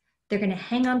antibodies, they're going to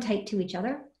hang on tight to each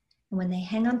other. And when they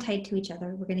hang on tight to each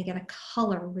other, we're going to get a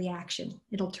color reaction.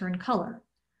 It'll turn color.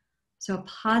 So a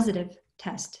positive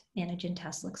antigen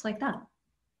test looks like that.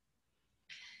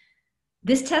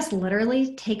 This test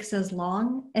literally takes as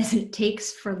long as it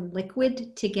takes for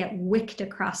liquid to get wicked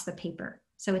across the paper.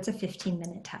 So it's a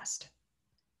 15-minute test.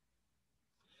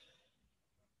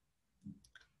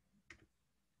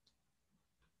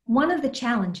 One of the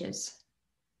challenges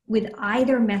with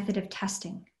either method of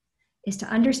testing is to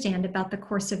understand about the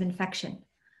course of infection.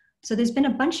 So there's been a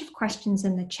bunch of questions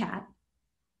in the chat.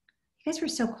 You guys were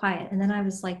so quiet, and then I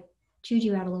was like, chewed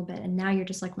you out a little bit, and now you're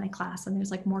just like my class, and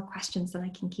there's like more questions than I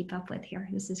can keep up with here.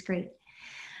 This is great.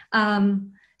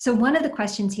 So one of the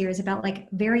questions here is about like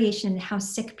variation in how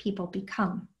sick people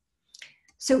become.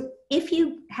 So if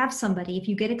you have somebody, if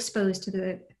you get exposed to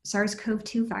the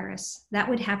SARS-CoV-2 virus, that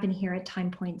would happen here at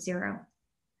time point 0.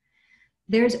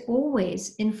 There's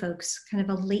always in folks kind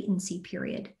of a latency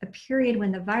period, a period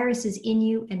when the virus is in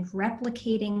you and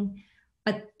replicating,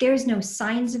 but there's no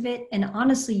signs of it. And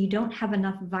honestly, you don't have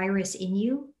enough virus in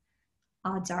you,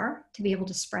 odds are, to be able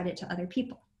to spread it to other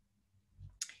people.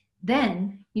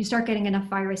 Then you start getting enough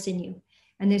virus in you,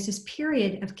 and there's this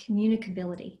period of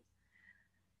communicability.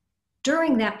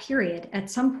 During that period, at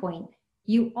some point,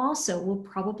 you also will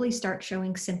probably start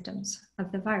showing symptoms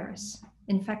of the virus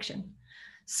infection.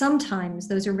 Sometimes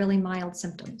those are really mild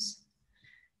symptoms.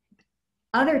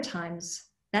 Other times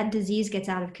that disease gets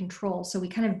out of control. So we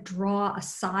kind of draw a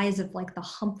size of like the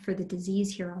hump for the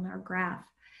disease here on our graph.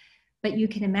 But you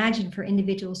can imagine for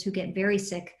individuals who get very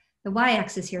sick, the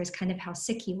y-axis here is kind of how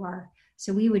sick you are.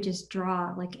 So we would just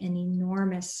draw like an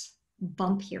enormous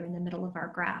bump here in the middle of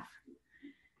our graph.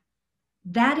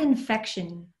 That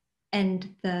infection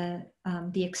and the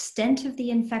extent of the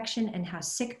infection and how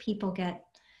sick people get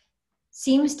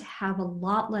seems to have a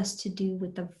lot less to do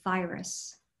with the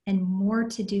virus and more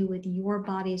to do with your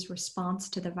body's response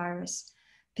to the virus,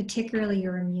 particularly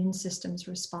your immune system's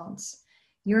response.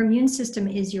 Your immune system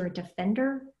is your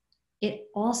defender. It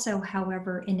also,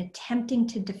 however, in attempting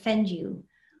to defend you,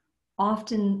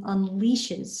 often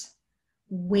unleashes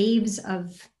waves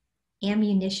of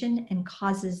ammunition and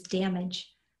causes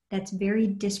damage that's very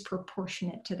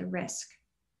disproportionate to the risk.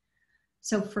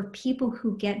 So for people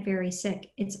who get very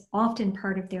sick, it's often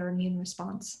part of their immune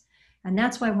response. And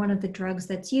that's why one of the drugs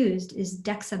that's used is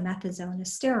dexamethasone, a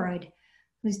steroid,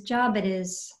 whose job it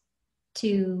is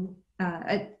to,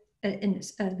 an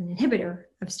inhibitor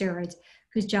of steroids,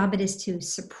 whose job it is to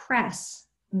suppress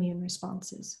immune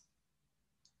responses.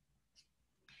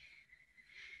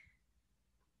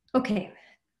 Okay,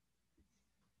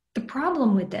 the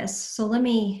problem with this, so let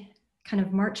me kind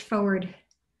of march forward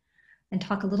and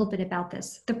talk a little bit about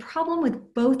this. The problem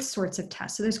with both sorts of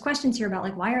tests, so there's questions here about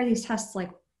like, why are these tests like,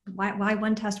 why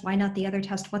one test, why not the other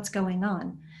test, what's going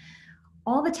on?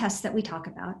 All the tests that we talk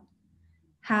about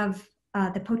have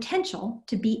the potential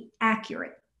to be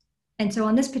accurate. And so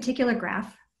on this particular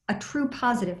graph, a true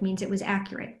positive means it was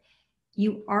accurate.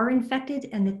 You are infected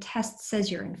and the test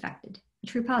says you're infected, a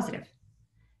true positive.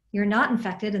 You're not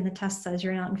infected and the test says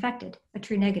you're not infected, a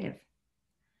true negative.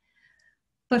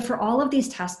 But for all of these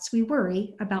tests, we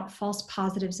worry about false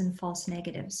positives and false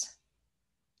negatives.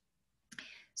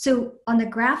 So on the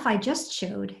graph I just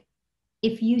showed,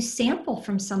 if you sample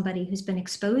from somebody who's been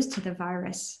exposed to the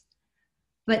virus,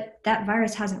 but that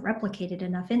virus hasn't replicated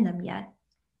enough in them yet,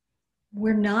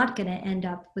 we're not going to end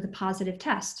up with a positive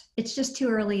test. It's just too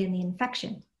early in the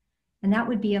infection. And that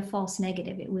would be a false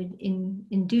negative. It would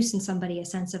induce in somebody a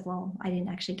sense of, well, I didn't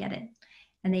actually get it.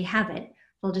 And they have it.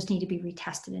 They'll just need to be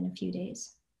retested in a few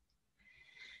days.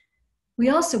 We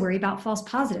also worry about false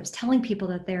positives, telling people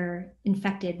that they're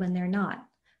infected when they're not.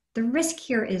 The risk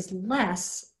here is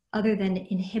less, other than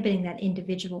inhibiting that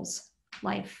individual's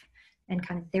life and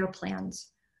kind of their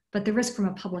plans. But the risk from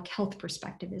a public health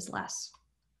perspective is less.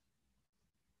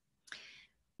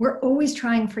 We're always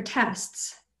trying for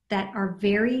tests that are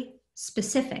very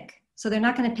specific. So they're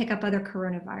not going to pick up other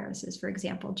coronaviruses, for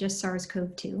example, just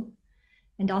SARS-CoV-2,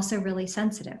 and also really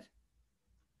sensitive.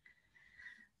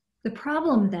 The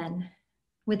problem then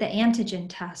with the antigen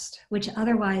test, which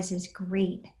otherwise is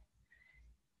great,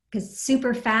 because it's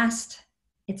super fast,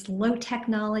 it's low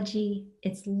technology,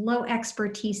 it's low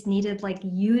expertise needed, like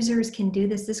users can do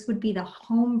this. This would be the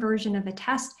home version of a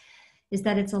test, is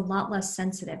that it's a lot less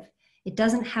sensitive. It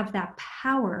doesn't have that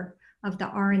power of the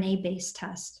RNA-based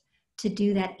test to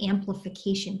do that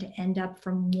amplification, to end up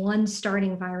from one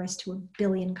starting virus to 1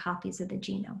 billion copies of the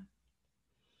genome.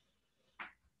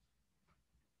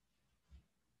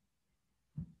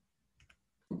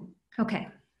 Okay,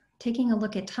 taking a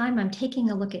look at time, I'm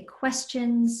taking a look at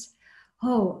questions.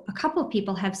 Oh, a couple of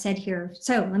people have said here,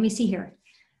 so let me see here.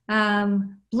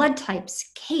 Blood types,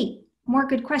 Kate, more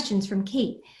good questions from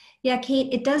Kate. Yeah,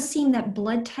 Kate, it does seem that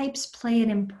blood types play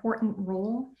an important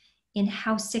role in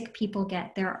how sick people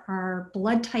get. There are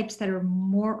blood types that are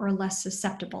more or less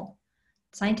susceptible.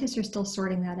 Scientists are still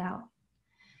sorting that out.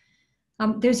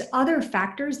 There's other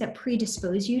factors that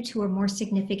predispose you to a more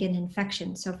significant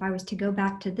infection. So if I was to go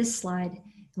back to this slide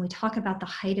and we talk about the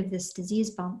height of this disease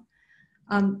bump,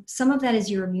 some of that is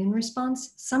your immune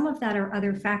response. Some of that are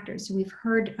other factors. So we've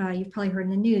heard, you've probably heard in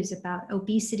the news about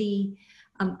obesity,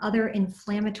 other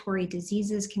inflammatory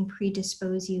diseases can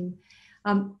predispose you.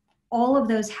 All of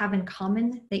those have in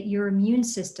common that your immune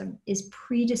system is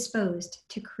predisposed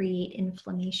to create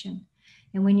inflammation.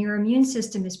 And when your immune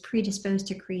system is predisposed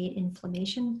to create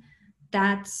inflammation,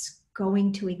 that's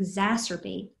going to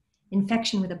exacerbate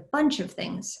infection with a bunch of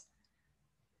things.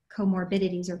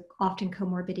 Comorbidities are often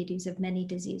comorbidities of many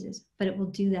diseases, but it will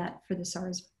do that for the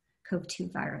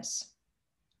SARS-CoV-2 virus.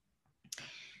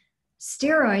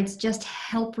 Steroids just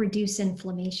help reduce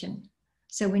inflammation.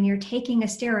 So when you're taking a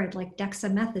steroid like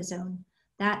dexamethasone,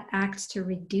 that acts to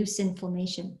reduce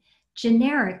inflammation.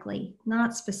 Generically,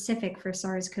 not specific for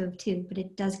SARS-CoV-2, but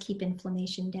it does keep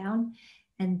inflammation down,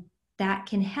 and that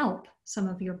can help some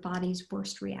of your body's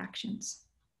worst reactions.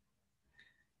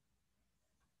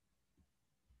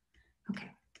 Okay,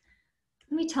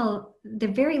 let me tell the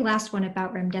very last one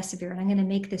about remdesivir, and I'm going to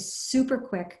make this super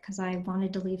quick because I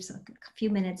wanted to leave a few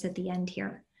minutes at the end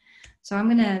here. So I'm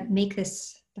going to make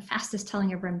this the fastest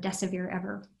telling of remdesivir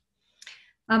ever.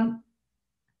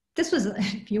 This was,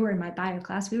 if you were in my bio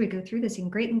class, we would go through this in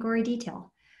great and gory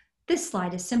detail. This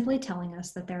slide is simply telling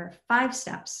us that there are 5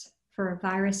 steps for a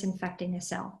virus infecting a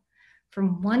cell.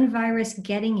 From one virus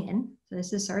getting in, so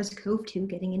this is SARS-CoV-2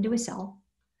 getting into a cell,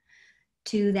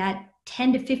 to that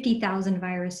 10 to 50,000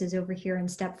 viruses over here in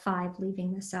step 5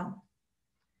 leaving the cell.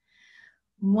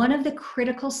 One of the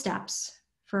critical steps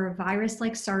for a virus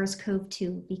like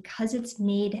SARS-CoV-2, because it's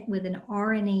made with an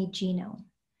RNA genome,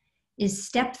 is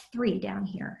step 3 down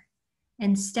here.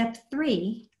 And step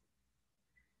 3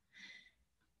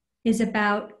 is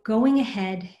about going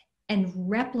ahead and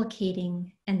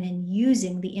replicating and then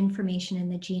using the information in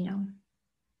the genome.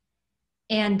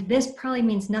 And this probably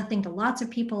means nothing to lots of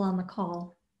people on the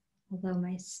call, although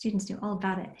my students knew all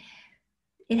about it.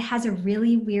 It has a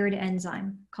really weird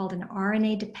enzyme called an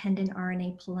RNA-dependent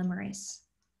RNA polymerase.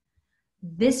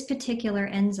 This particular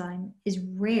enzyme is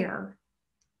rare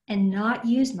and not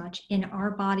used much in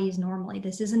our bodies normally.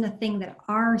 This isn't a thing that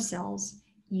our cells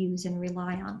use and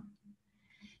rely on.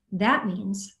 That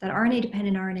means that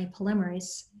RNA-dependent RNA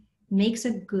polymerase makes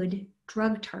a good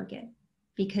drug target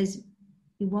because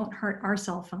you won't hurt our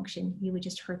cell function, you would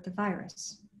just hurt the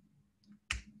virus.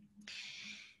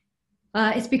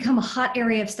 It's become a hot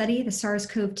area of study, the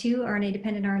SARS-CoV-2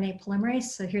 RNA-dependent RNA polymerase.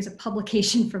 So here's a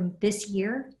publication from this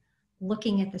year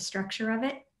looking at the structure of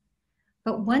it.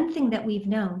 But one thing that we've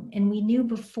known, and we knew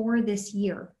before this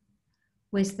year,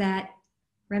 was that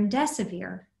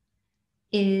remdesivir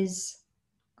is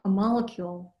a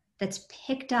molecule that's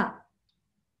picked up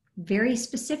very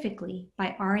specifically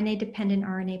by RNA-dependent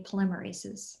RNA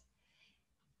polymerases.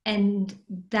 And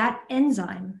that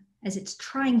enzyme, as it's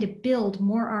trying to build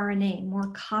more RNA,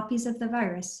 more copies of the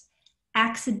virus,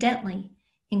 accidentally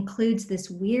includes this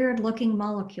weird-looking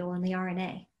molecule in the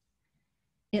RNA.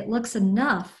 It looks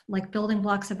enough like building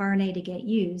blocks of RNA to get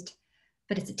used,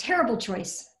 but it's a terrible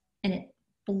choice, and it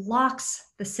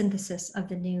blocks the synthesis of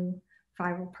the new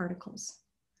viral particles.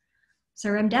 So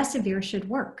remdesivir should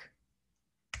work.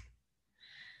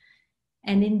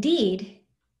 And indeed,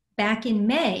 back in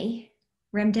May,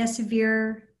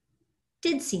 remdesivir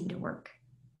did seem to work.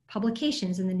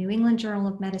 Publications in the New England Journal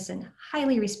of Medicine,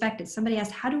 highly respected. Somebody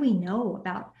asked, how do we know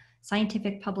about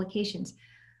scientific publications?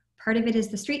 Part of it is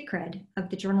the street cred of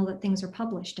the journal that things are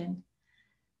published in.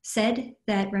 Said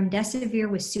that remdesivir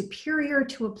was superior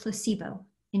to a placebo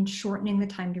in shortening the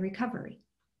time to recovery.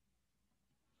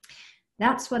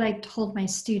 That's what I told my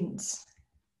students.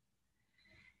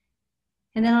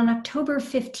 And then on October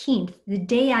 15th, the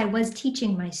day I was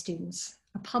teaching my students,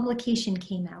 a publication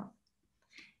came out,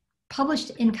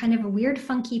 published in kind of a weird,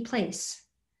 funky place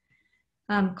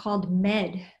called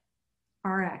MedRx.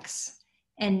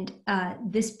 And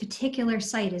this particular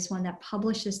site is one that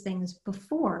publishes things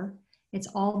before it's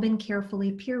all been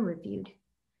carefully peer-reviewed.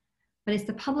 But it's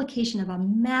the publication of a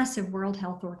massive World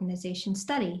Health Organization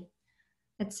study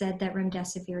that said that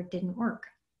remdesivir didn't work.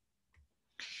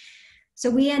 So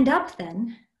we end up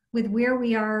then with where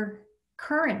we are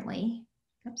currently.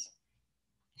 Oops.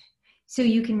 So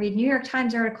you can read New York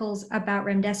Times articles about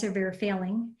remdesivir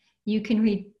failing. You can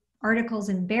read articles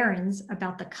in Barron's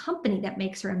about the company that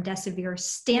makes remdesivir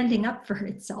standing up for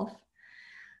itself.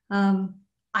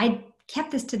 I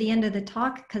kept this to the end of the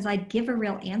talk because I'd give a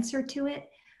real answer to it,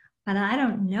 but I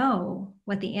don't know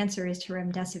what the answer is to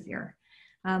remdesivir.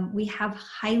 We have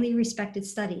highly respected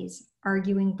studies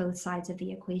arguing both sides of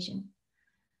the equation.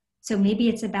 So maybe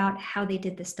it's about how they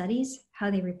did the studies, how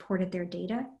they reported their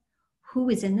data, who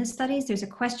was in the studies. There's a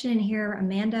question in here,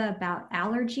 Amanda, about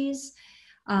allergies.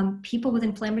 People with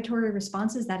inflammatory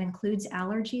responses, that includes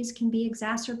allergies, can be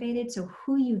exacerbated. So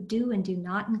who you do and do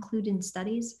not include in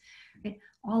studies, right?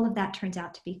 All of that turns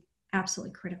out to be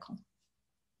absolutely critical.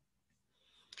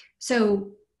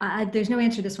 So there's no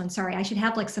answer to this one, sorry. I should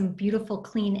have like some beautiful,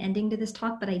 clean ending to this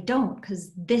talk, but I don't,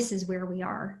 because this is where we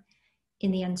are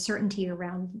in the uncertainty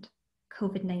around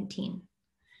COVID-19.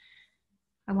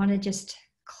 I want to just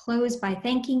close by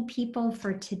thanking people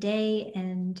for today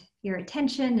and your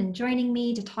attention and joining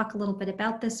me to talk a little bit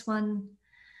about this one.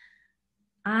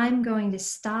 I'm going to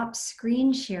stop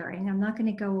screen sharing. I'm not going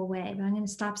to go away, but I'm going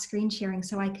to stop screen sharing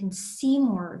so I can see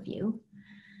more of you.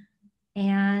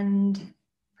 And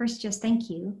first, just thank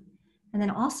you. And then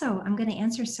also, I'm going to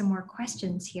answer some more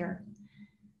questions here.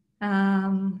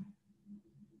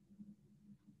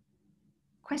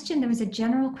 There was a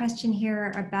general question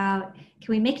here about, can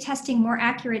we make testing more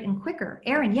accurate and quicker?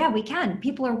 Erin, yeah, we can.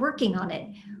 People are working on it,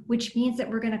 which means that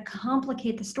we're going to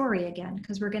complicate the story again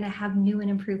because we're going to have new and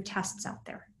improved tests out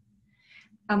there.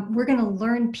 We're going to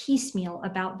learn piecemeal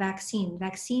about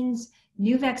vaccines.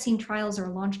 New vaccine trials are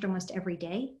launched almost every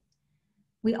day.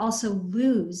 We also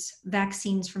lose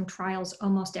vaccines from trials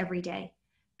almost every day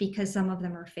because some of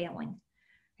them are failing,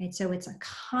 right? So it's a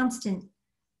constant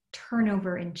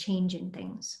turnover and change in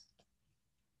things.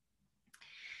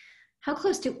 How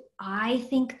close do I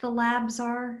think the labs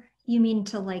are? You mean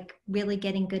to like really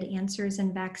getting good answers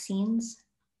in vaccines?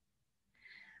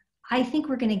 I think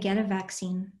we're going to get a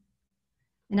vaccine.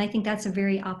 And I think that's a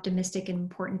very optimistic and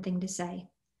important thing to say.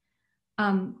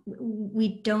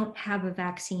 We don't have a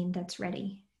vaccine that's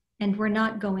ready, and we're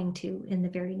not going to in the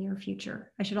very near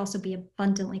future. I should also be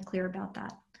abundantly clear about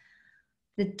that.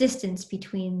 The distance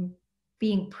between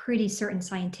being pretty certain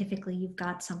scientifically you've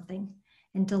got something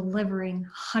and delivering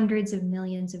hundreds of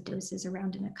millions of doses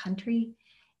around in a country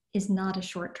is not a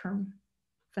short-term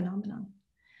phenomenon.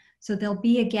 So there'll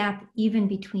be a gap even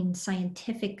between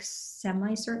scientific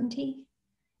semi-certainty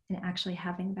and actually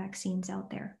having vaccines out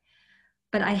there.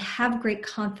 But I have great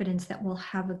confidence that we'll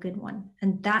have a good one.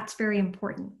 And that's very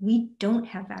important. We don't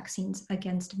have vaccines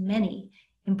against many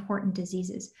important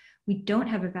diseases. We don't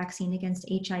have a vaccine against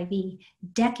HIV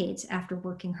decades after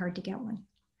working hard to get one.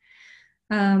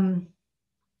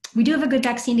 We do have a good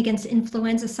vaccine against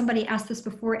influenza. Somebody asked this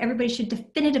before. Everybody should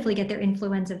definitively get their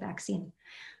influenza vaccine.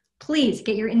 Please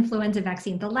get your influenza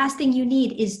vaccine. The last thing you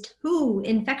need is 2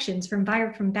 infections from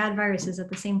bad viruses at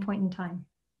the same point in time.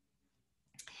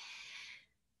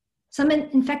 Some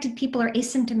infected people are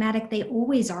asymptomatic. They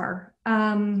always are.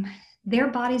 Their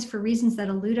bodies, for reasons that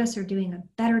elude us, are doing a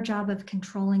better job of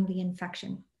controlling the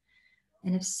infection.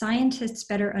 And if scientists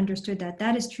better understood that,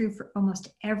 that is true for almost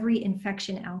every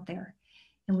infection out there.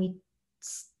 And we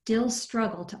still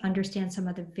struggle to understand some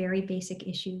of the very basic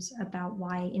issues about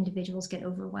why individuals get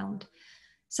overwhelmed.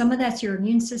 Some of that's your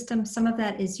immune system. Some of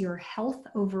that is your health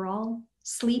overall.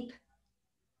 Sleep.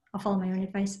 I'll follow my own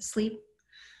advice. Sleep.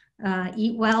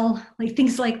 Eat well. Like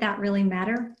things like that really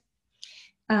matter.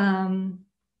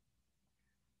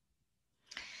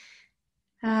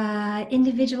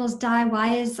 Individuals die.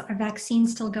 Why is our vaccine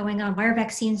still going on? Why are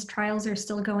vaccines trials are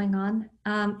still going on?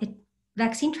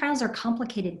 Vaccine trials are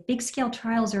complicated. Big scale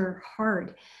trials are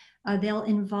hard. They'll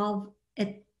involve,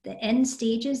 at the end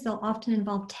stages, they'll often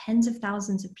involve tens of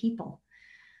thousands of people.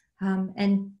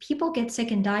 And people get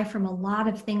sick and die from a lot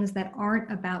of things that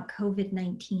aren't about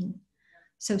COVID-19.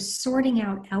 So sorting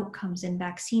out outcomes in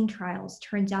vaccine trials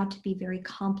turns out to be very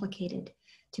complicated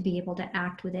to be able to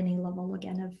act with any level,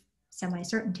 again, of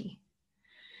semi-certainty.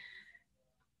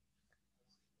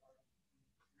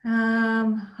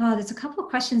 There's a couple of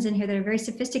questions in here that are very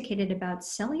sophisticated about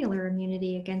cellular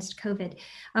immunity against COVID.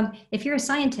 If you're a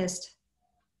scientist,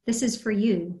 this is for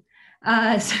you.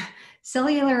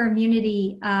 Cellular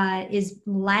immunity is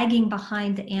lagging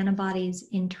behind the antibodies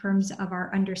in terms of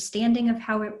our understanding of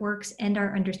how it works and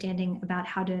our understanding about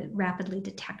how to rapidly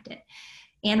detect it.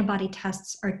 Antibody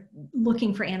tests are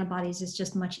looking for antibodies is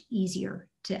just much easier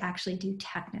to actually do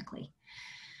technically.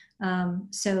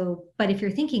 But if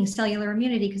you're thinking cellular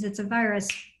immunity because it's a virus,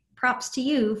 props to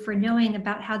you for knowing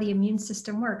about how the immune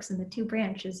system works and the 2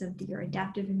 branches of your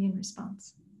adaptive immune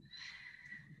response.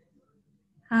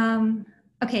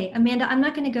 Okay, Amanda, I'm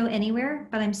not going to go anywhere,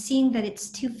 but I'm seeing that it's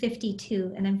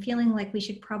 2:52, and I'm feeling like we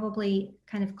should probably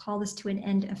kind of call this to an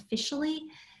end officially,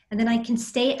 and then I can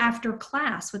stay after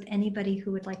class with anybody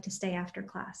who would like to stay after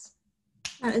class.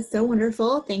 That is so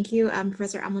wonderful. Thank you,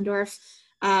 Professor Elmendorf.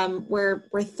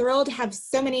 We're thrilled to have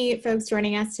so many folks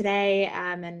joining us today,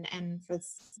 and for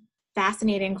this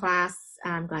fascinating class.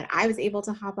 I'm glad I was able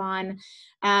to hop on.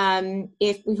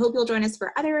 We hope you'll join us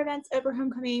for other events over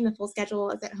homecoming. The full schedule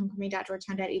is at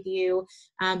homecoming.georgetown.edu.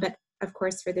 But of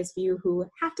course, for those of you who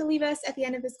have to leave us at the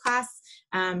end of this class,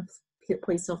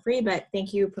 please feel free. But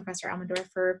thank you, Professor Elmendorf,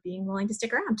 for being willing to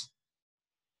stick around.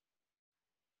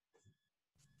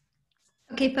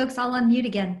 Okay, folks, I'll unmute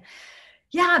again.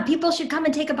 Yeah, people should come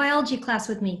and take a biology class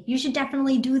with me. You should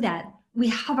definitely do that. We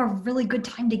have a really good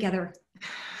time together.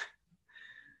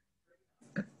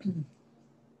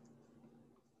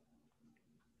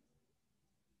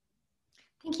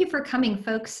 Thank you for coming,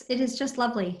 folks. It is just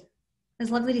lovely. It's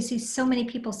lovely to see so many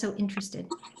people so interested.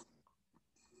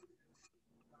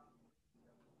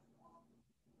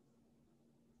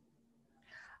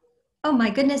 Oh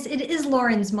my goodness, it is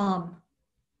Lauren's mom.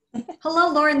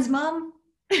 Hello, Lauren's mom.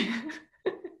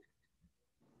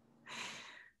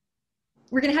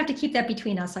 We're gonna have to keep that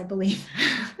between us, I believe.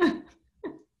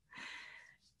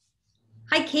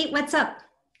 Hi, Kate, what's up?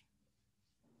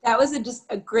 That was just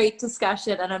a great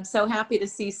discussion, and I'm so happy to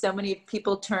see so many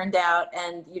people turned out,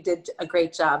 and you did a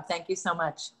great job. Thank you so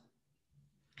much.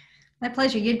 My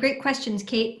pleasure. You had great questions,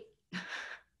 Kate.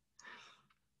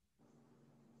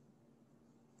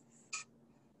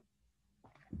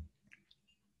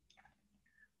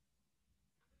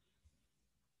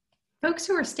 Folks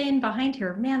who are staying behind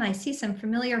here, man, I see some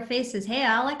familiar faces. Hey,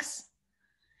 Alex.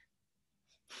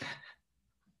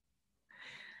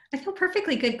 I feel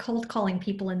perfectly good cold calling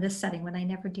people in this setting when I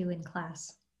never do in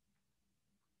class.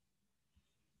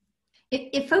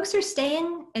 If folks are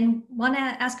staying and want to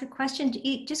ask a question,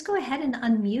 just go ahead and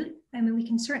unmute. I mean, we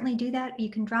can certainly do that. You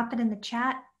can drop it in the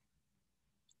chat.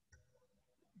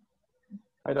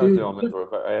 Hi, Dr.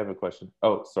 Elmendorf. I have a question.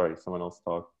 Oh, sorry, someone else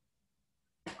talk.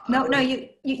 No,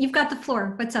 you've got the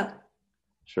floor. What's up?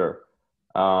 Sure.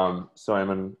 So I'm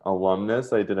an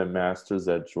alumnus. I did a master's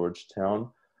at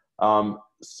Georgetown.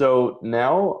 So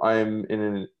now I'm in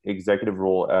an executive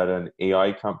role at an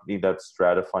AI company that's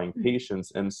stratifying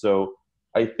patients. And so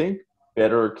I think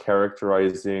better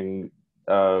characterizing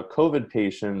COVID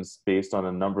patients based on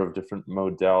a number of different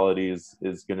modalities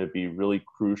is going to be really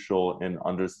crucial in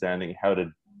understanding how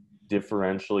to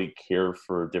differentially care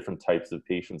for different types of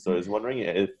patients. So I was wondering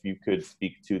if you could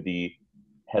speak to the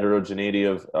heterogeneity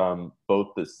of both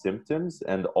the symptoms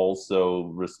and also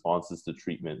responses to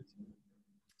treatment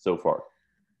so far.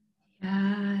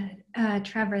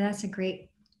 Trevor, that's a great,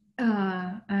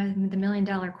 the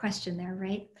million-dollar question there,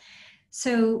 right?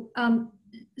 So,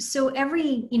 so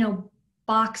every,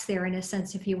 box there, in a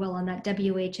sense, if you will, on that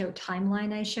WHO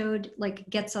timeline I showed, like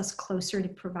gets us closer to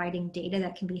providing data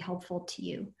that can be helpful to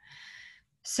you.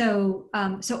 So,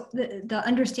 so the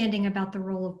understanding about the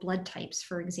role of blood types,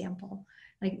 for example,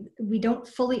 like we don't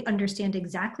fully understand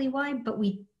exactly why,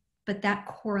 but that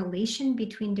correlation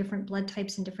between different blood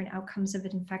types and different outcomes of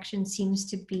an infection seems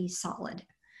to be solid.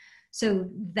 So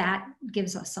that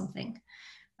gives us something.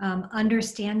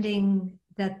 Understanding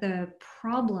that the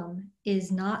problem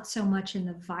is not so much in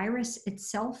the virus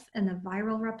itself and the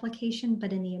viral replication,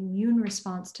 but in the immune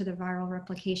response to the viral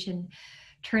replication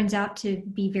turns out to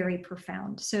be very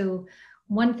profound. So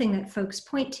one thing that folks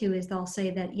point to is they'll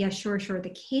say that, yeah, sure,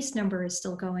 the case number is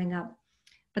still going up,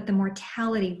 but the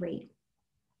mortality rate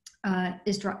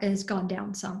is gone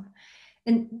down some.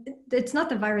 And it's not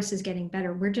the virus is getting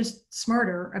better. We're just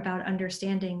smarter about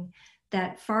understanding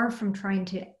that far from trying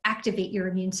to activate your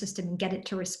immune system and get it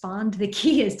to respond, the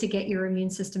key is to get your immune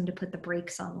system to put the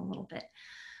brakes on a little bit.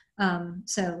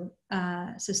 So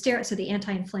the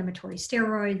anti-inflammatory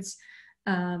steroids,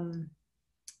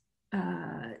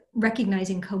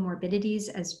 recognizing comorbidities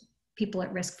as people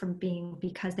at risk from being,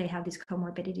 because they have these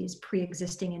comorbidities,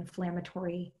 pre-existing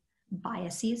inflammatory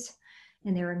biases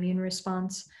in their immune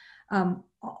response.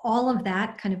 All of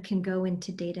that kind of can go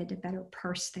into data to better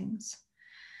parse things.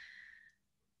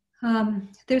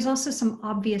 There's also some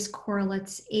obvious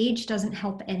correlates. Age doesn't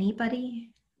help anybody.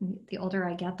 The older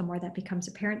I get, the more that becomes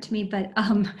apparent to me. But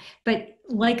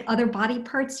like other body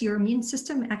parts, your immune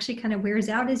system actually kind of wears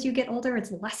out as you get older.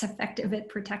 It's less effective at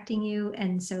protecting you.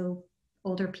 And so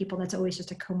older people, that's always just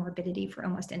a comorbidity for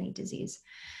almost any disease.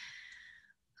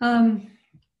 That's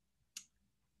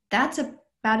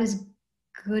about as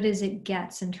good as it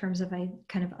gets in terms of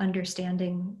kind of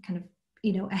understanding kind of,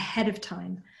 ahead of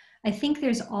time. I think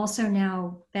there's also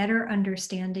now better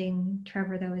understanding,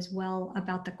 Trevor, though, as well,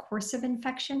 about the course of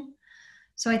infection.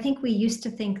 So I think we used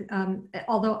to think,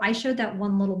 although I showed that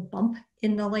one little bump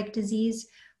in the disease,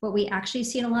 what we actually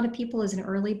see in a lot of people is an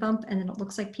early bump, and then it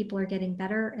looks like people are getting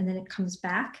better, and then it comes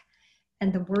back.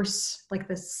 And the worse, like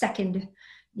the second,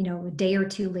 a day or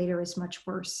two later is much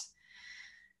worse.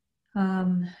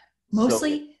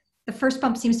 Mostly, the first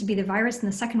bump seems to be the virus,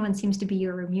 and the second one seems to be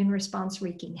your immune response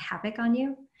wreaking havoc on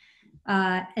you.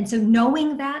 And so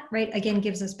knowing that, right, again,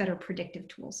 gives us better predictive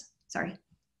tools. Sorry.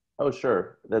 Oh,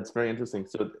 sure. That's very interesting.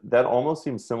 So that almost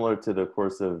seems similar to the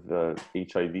course of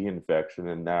HIV infection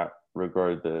in that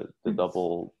regard, the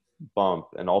double bump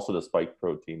and also the spike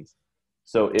proteins.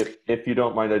 So if you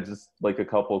don't mind, I just like a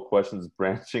couple of questions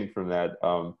branching from that.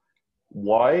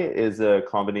 Why is a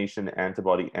combination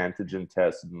antibody antigen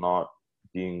test not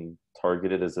being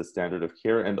targeted as a standard of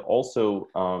care? And also,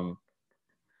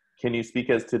 can you speak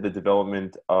as to the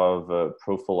development of a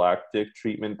prophylactic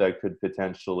treatment that could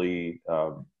potentially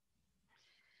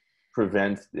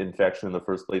prevent infection in the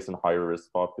first place in higher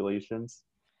risk populations?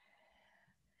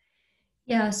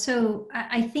 Yeah, so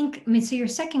I think, so your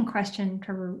second question,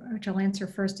 Trevor, which I'll answer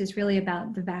first, is really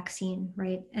about the vaccine,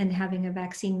 right? And having a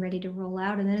vaccine ready to roll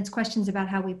out. And then it's questions about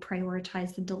how we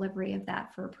prioritize the delivery of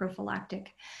that for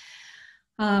prophylactic.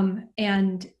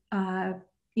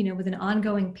 With an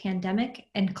ongoing pandemic,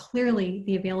 and clearly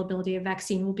the availability of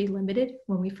vaccine will be limited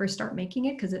when we first start making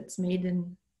it, because it's made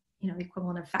in, the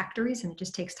equivalent of factories, and it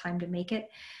just takes time to make it.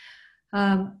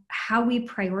 How we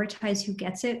prioritize who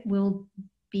gets it will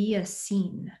be a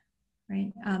scene,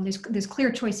 right? There's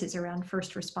clear choices around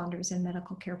first responders and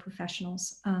medical care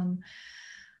professionals.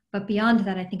 But beyond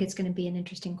that, I think it's going to be an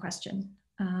interesting question,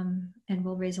 and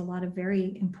will raise a lot of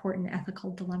very important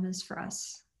ethical dilemmas for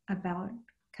us about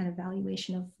kind of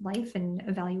evaluation of life and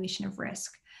evaluation of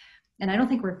risk. And I don't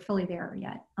think we're fully there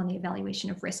yet on the evaluation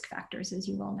of risk factors, as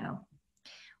you well know.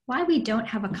 Why we don't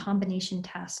have a combination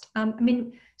test.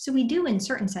 So we do in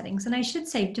certain settings. And I should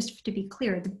say, just to be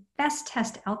clear, the best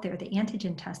test out there, the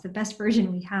antigen test, the best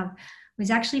version we have, was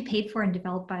actually paid for and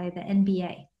developed by the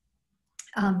NBA,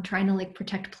 trying to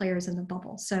protect players in the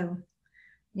bubble. So,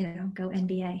 go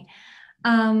NBA.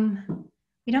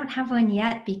 We don't have one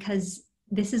yet because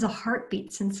this is a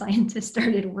heartbeat since scientists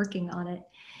started working on it.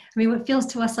 I mean, what feels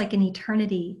to us like an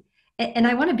eternity. And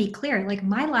I want to be clear, like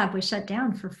my lab was shut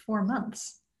down for 4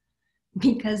 months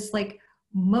because like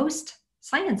most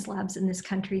science labs in this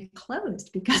country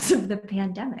closed because of the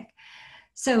pandemic.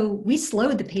 So we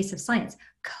slowed the pace of science.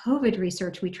 COVID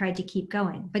research, we tried to keep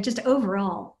going, but just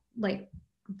overall, like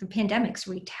the pandemics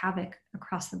wreaked havoc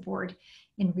across the board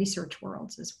in research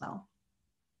worlds as well.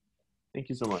 Thank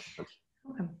you so much.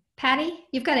 Welcome. Patty,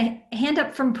 you've got a hand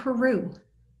up from Peru.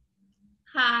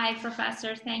 Hi,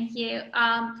 Professor. Thank you.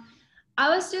 I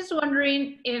was just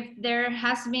wondering if there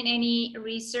has been any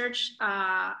research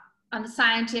on the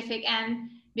scientific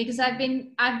end, because I've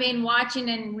been watching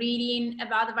and reading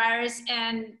about the virus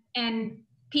and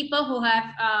people who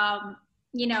have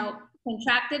you know,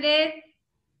 contracted it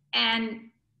and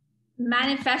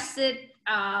manifested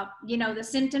you know, the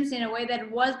symptoms in a way that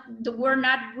were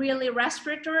not really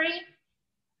respiratory.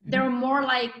 They were more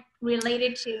like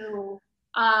related to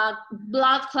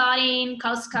blood clotting,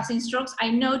 causing strokes. I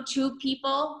know 2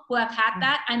 people who have had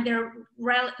that, and they're,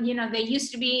 you know, they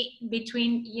used to be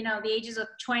between, you know, the ages of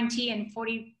 20 and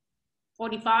 40,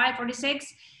 45,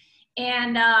 46.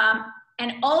 And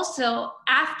also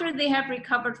after they have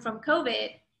recovered from COVID,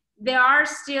 they are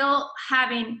still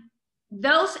having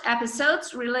those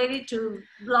episodes related to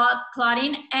blood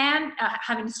clotting and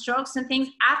having strokes and things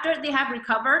after they have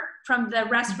recovered from the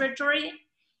respiratory,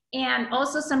 and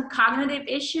also some cognitive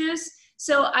issues.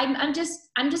 So I'm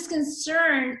just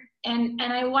concerned, and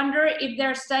I wonder if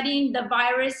they're studying the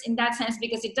virus in that sense,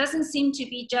 because it doesn't seem to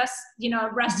be just, you know,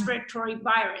 a respiratory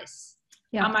virus.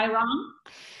 Yeah. Am I wrong?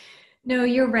 No,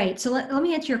 you're right. So let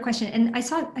me answer your question. And I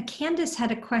saw Candace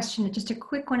had a question, just a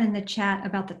quick one in the chat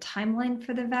about the timeline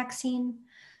for the vaccine.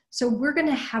 So we're going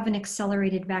to have an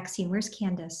accelerated vaccine. Where's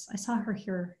Candace? I saw her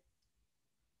here.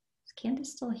 Is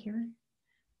Candace still here?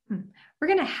 We're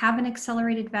going to have an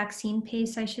accelerated vaccine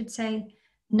pace, I should say,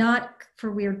 not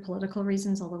for weird political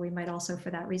reasons, although we might also for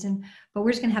that reason, but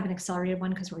we're just going to have an accelerated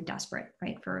one because we're desperate,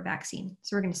 right, for a vaccine.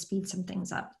 So we're going to speed some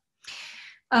things up.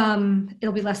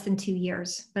 It'll be less than 2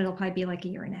 years, but it'll probably be like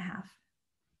 1.5 years.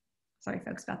 Sorry,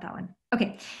 folks, about that one.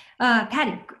 Okay,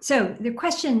 Patty, so the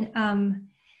question,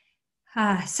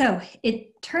 so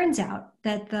it turns out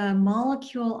that the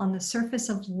molecule on the surface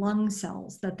of lung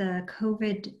cells that the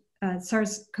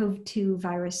SARS-CoV-2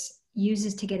 virus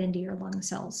uses to get into your lung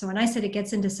cells. So when I said it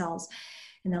gets into cells,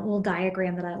 in that little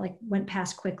diagram that I like went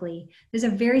past quickly, there's a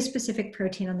very specific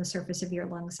protein on the surface of your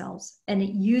lung cells, and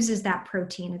it uses that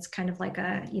protein. It's kind of like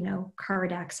a, you know,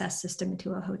 card access system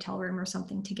into a hotel room or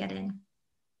something to get in.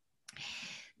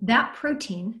 That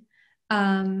protein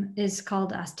is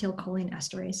called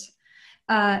acetylcholinesterase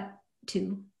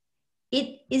 2.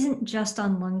 It isn't just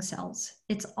on lung cells,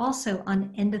 it's also on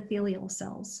endothelial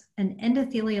cells. And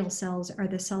endothelial cells are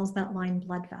the cells that line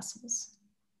blood vessels.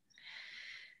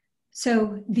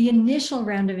 So the initial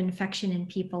round of infection in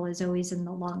people is always in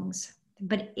the lungs.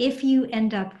 But if you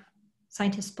end up,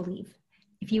 scientists believe,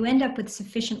 if you end up with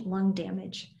sufficient lung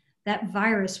damage, that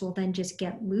virus will then just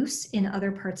get loose in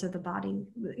other parts of the body.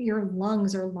 Your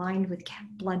lungs are lined with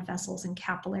blood vessels and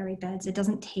capillary beds. It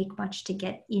doesn't take much to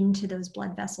get into those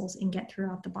blood vessels and get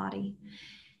throughout the body.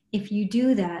 If you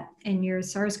do that and you're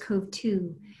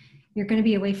SARS-CoV-2, you're going to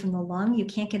be away from the lung. You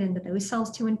can't get into those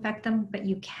cells to infect them, but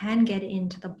you can get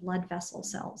into the blood vessel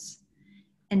cells.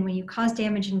 And when you cause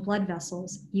damage in blood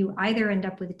vessels, you either end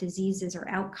up with diseases or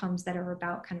outcomes that are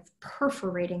about kind of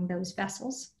perforating those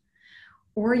vessels,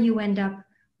 or you end up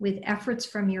with efforts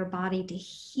from your body to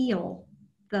heal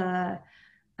the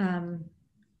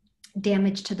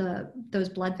damage to those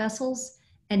blood vessels.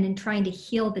 And in trying to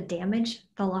heal the damage,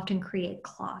 they'll often create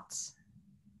clots.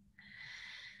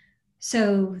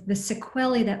 So the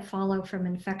sequelae that follow from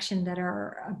infection that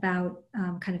are about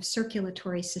kind of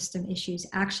circulatory system issues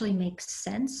actually makes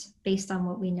sense based on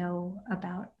what we know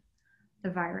about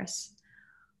the virus.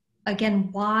 Again,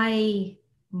 why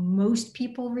most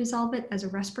people resolve it as a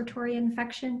respiratory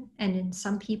infection, and in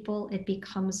some people it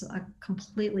becomes a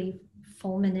completely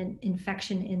fulminant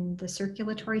infection in the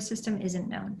circulatory system isn't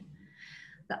known.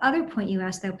 The other point you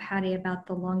asked though, Patty, about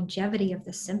the longevity of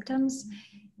the symptoms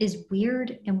is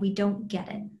weird, and we don't get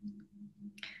it.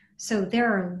 So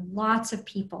there are lots of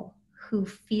people who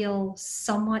feel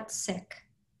somewhat sick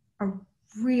a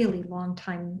really long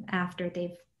time after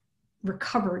they've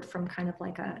recovered from kind of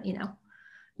like a, you know,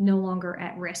 no longer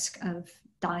at risk of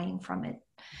dying from it.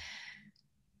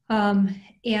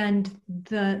 And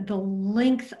the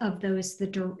length of those,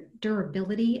 the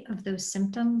durability of those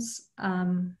symptoms,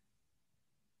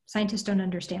 scientists don't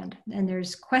understand. And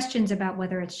there's questions about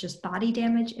whether it's just body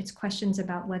damage. It's questions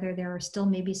about whether there are still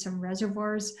maybe some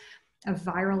reservoirs of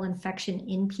viral infection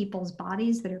in people's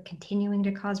bodies that are continuing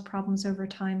to cause problems over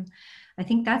time. I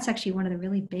think that's actually one of the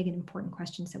really big and important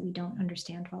questions that we don't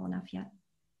understand well enough yet.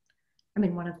 I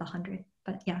mean, one of the 100,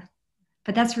 but yeah,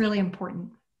 but that's really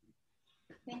important.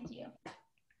 Thank you.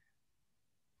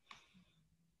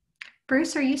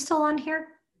 Bruce, are you still on here?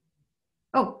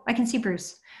 Oh, I can see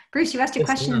Bruce. Bruce, you asked a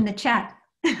question in the chat.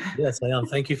 Yes, I am.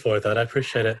 Thank you for that. I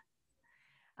appreciate it.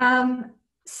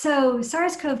 So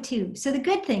SARS-CoV-2. So the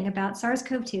good thing about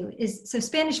SARS-CoV-2 is, so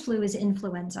Spanish flu is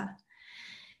influenza.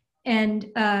 And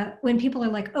when people are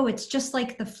like, oh, it's just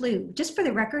like the flu, just for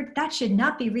the record, that should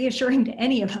not be reassuring to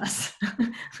any of us.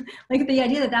 Like the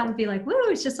idea that that would be like, woo,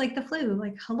 it's just like the flu.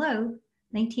 Like, hello,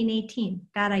 1918,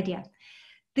 bad idea.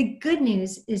 The good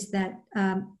news is that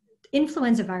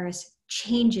influenza virus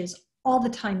changes all the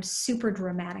time super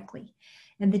dramatically.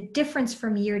 And the difference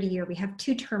from year to year, we have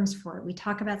two terms for it. We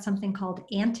talk about something called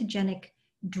antigenic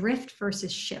drift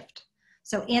versus shift.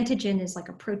 So antigen is like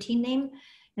a protein name.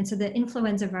 And so the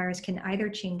influenza virus can either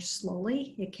change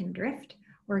slowly, it can drift,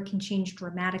 or it can change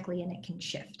dramatically and it can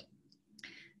shift.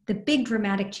 The big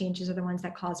dramatic changes are the ones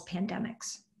that cause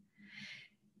pandemics.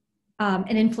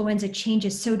 And influenza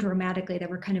changes so dramatically that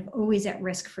we're kind of always at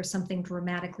risk for something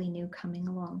dramatically new coming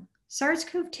along.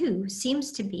 SARS-CoV-2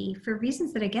 seems to be, for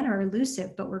reasons that again are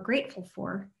elusive, but we're grateful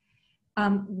for,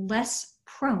 less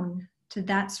prone to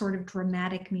that sort of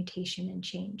dramatic mutation and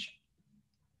change.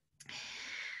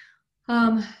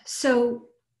 So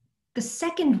the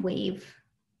second wave,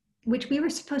 which we were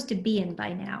supposed to be in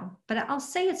by now, but I'll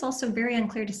say it's also very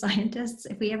unclear to scientists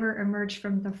if we ever emerge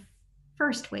from the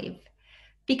first wave,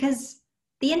 because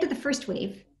the end of the first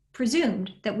wave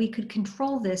presumed that we could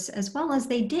control this as well as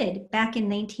they did back in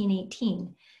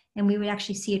 1918, and we would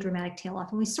actually see a dramatic tail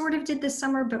off. And we sort of did this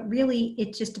summer, but really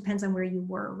it just depends on where you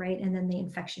were, right? And then the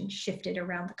infection shifted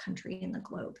around the country and the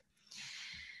globe.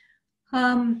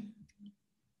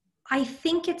 I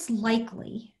think it's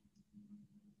likely,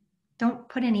 don't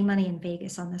put any money in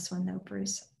Vegas on this one though,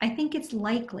 Bruce. I think it's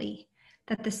likely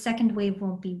that the second wave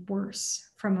won't be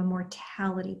worse from a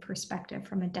mortality perspective,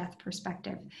 from a death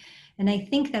perspective. And I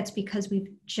think that's because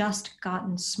we've just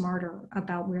gotten smarter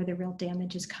about where the real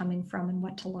damage is coming from and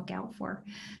what to look out for.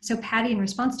 So Patty, in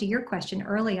response to your question,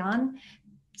 early on,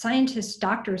 scientists,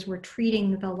 doctors were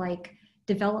treating the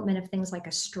development of things like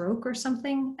a stroke or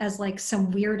something as like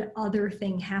some weird other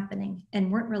thing happening and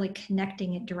weren't really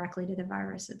connecting it directly to the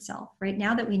virus itself. Right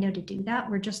now that we know to do that,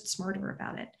 we're just smarter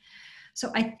about it. So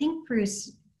I think,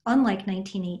 Bruce, unlike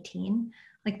 1918,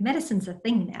 like medicine's a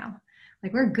thing now.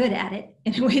 Like we're good at it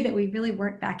in a way that we really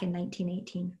weren't back in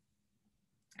 1918.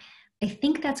 I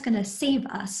think that's going to save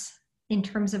us in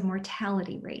terms of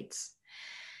mortality rates.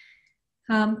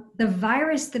 The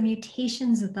virus, the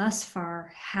mutations thus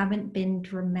far haven't been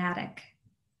dramatic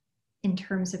in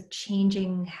terms of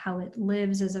changing how it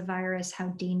lives as a virus, how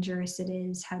dangerous it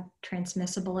is, how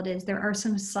transmissible it is. There are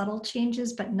some subtle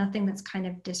changes, but nothing that's kind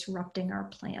of disrupting our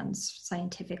plans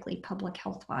scientifically, public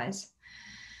health-wise.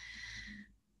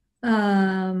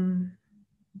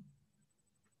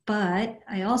 But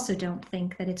I also don't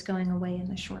think that it's going away in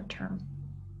the short term.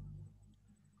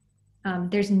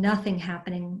 There's nothing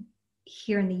happening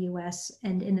here in the US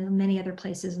and in many other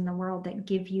places in the world that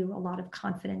give you a lot of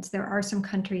confidence. There are some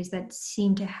countries that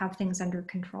seem to have things under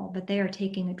control, but they are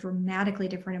taking a dramatically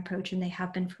different approach and they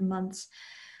have been for months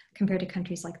compared to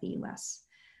countries like the US.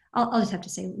 I'll just have to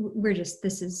say,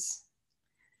 this is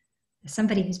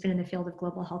somebody who's been in the field of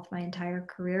global health my entire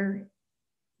career.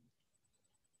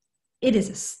 It is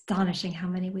astonishing how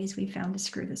many ways we found to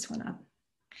screw this one up.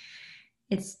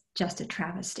 It's just a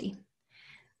travesty.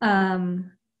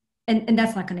 And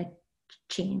that's not going to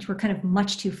change. We're kind of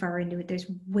much too far into it. There's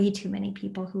way too many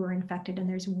people who are infected, and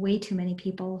there's way too many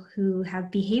people who have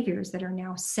behaviors that are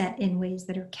now set in ways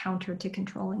that are counter to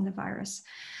controlling the virus.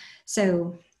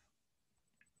 So,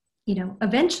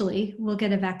 eventually we'll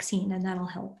get a vaccine and that'll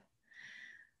help.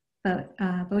 But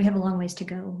we have a long ways to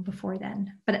go before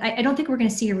then. But I don't think we're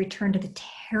going to see a return to the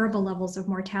terrible levels of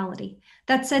mortality.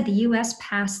 That said, the US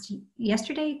passed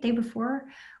yesterday, day before,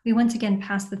 we once again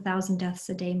passed the 1,000 deaths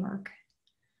a day mark.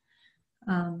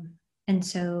 And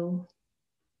so,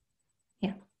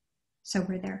 yeah, so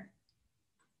we're there.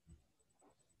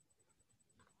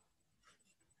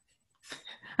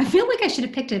 I feel like I should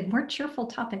have picked a more cheerful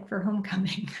topic for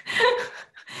homecoming.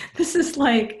 This is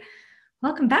like,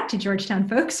 welcome back to Georgetown,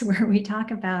 folks, where we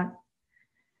talk about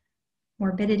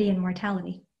morbidity and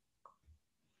mortality.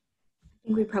 I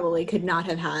think we probably could not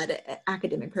have had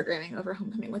academic programming over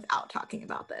homecoming without talking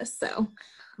about this. So,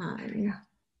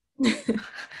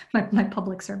 my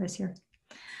public service here.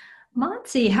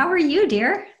 Monsi, how are you,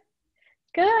 dear?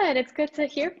 Good. It's good to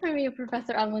hear from you,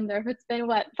 Professor Elmendorf. It's been,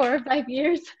 what, 4 or 5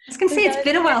 years? I was going to say, it's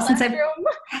been a while since I've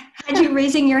had you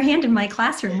raising your hand in my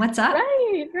classroom. What's up?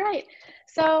 Right.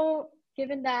 So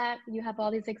given that you have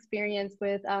all these experience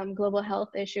with global health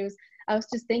issues, I was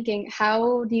just thinking,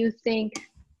 how do you think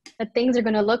that things are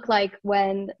going to look like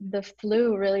when the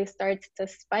flu really starts to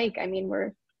spike? I mean,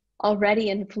 we're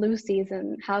already in flu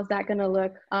season. How's that going to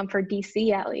look for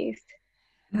DC at least?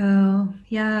 Oh,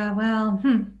 yeah, well,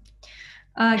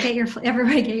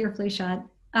 everybody get your flu shot.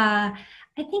 I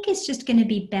think it's just going to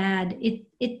be bad.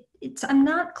 I'm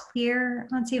not clear,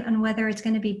 Nancy, on whether it's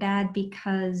going to be bad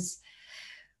because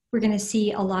we're going to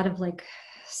see a lot of like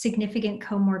significant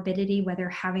comorbidity, whether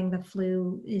having the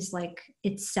flu is like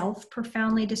itself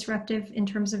profoundly disruptive in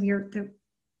terms of the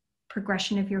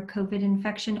progression of your COVID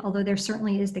infection, although there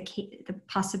certainly is the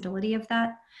possibility of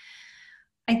that.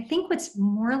 I think what's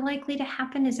more likely to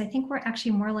happen is I think we're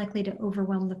actually more likely to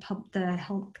overwhelm the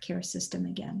healthcare system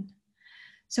again.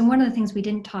 So one of the things we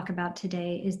didn't talk about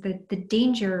today is the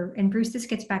danger, and Bruce, this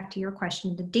gets back to your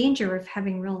question, the danger of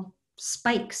having real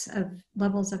spikes of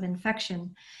levels of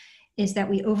infection is that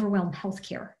we overwhelm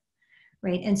healthcare,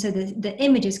 right? And so the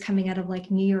images coming out of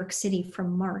like New York City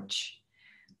from March,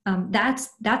 that's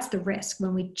the risk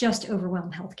when we just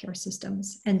overwhelm healthcare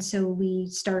systems. And so we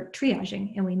start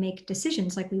triaging and we make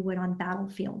decisions like we would on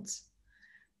battlefields,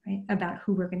 right? About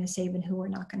who we're going to save and who we're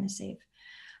not going to save.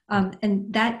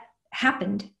 And that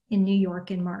happened in New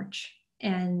York in March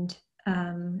and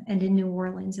in New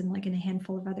Orleans and like in a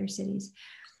handful of other cities.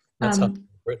 That's happened in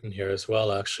Britain here as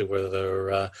well, actually, where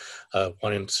they're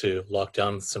wanting to lock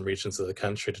down some regions of the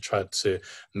country to try to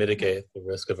mitigate the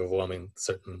risk of overwhelming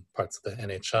certain parts of the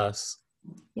NHS.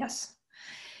 Yes.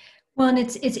 Well, and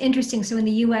it's interesting. So in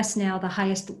the US now, the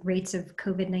highest rates of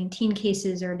COVID-19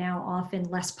 cases are now off in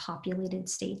less populated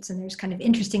states. And there's kind of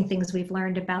interesting things we've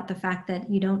learned about the fact that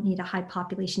you don't need a high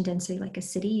population density like a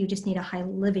city. You just need a high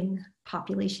living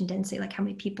population density, like how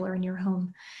many people are in your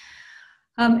home.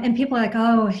 And people are like,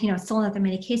 oh, it's still not that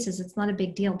many cases. It's not a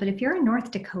big deal. But if you're in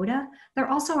North Dakota, there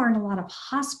also aren't a lot of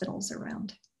hospitals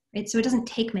around, right? So it doesn't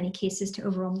take many cases to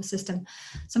overwhelm the system.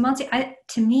 So Monty,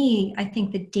 to me, I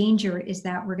think the danger is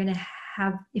that we're going to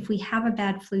have, if we have a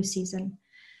bad flu season,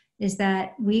 is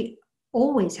that we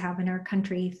always have in our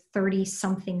country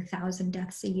 30-something thousand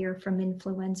deaths a year from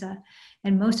influenza.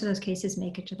 And most of those cases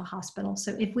make it to the hospital.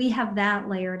 So if we have that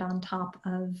layered on top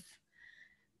of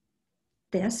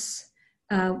this,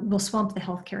 will swamp the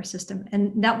healthcare system.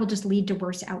 And that will just lead to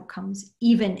worse outcomes,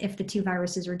 even if the two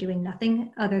viruses are doing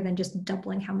nothing other than just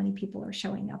doubling how many people are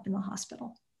showing up in the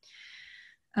hospital.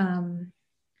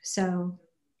 So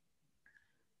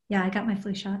yeah, I got my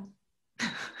flu shot.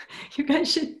 You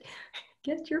guys should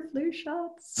get your flu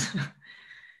shots.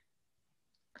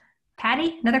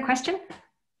 Patty, another question?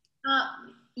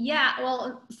 Yeah,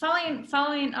 well,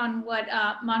 following on what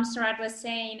Montserrat was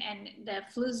saying and the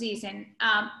flu season,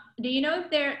 do you know if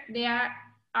they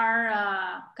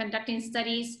are conducting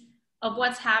studies of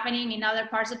what's happening in other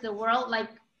parts of the world? Like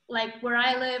where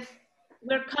I live,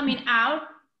 we're coming out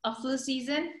of flu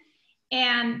season,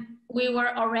 and we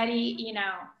were already,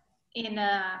 in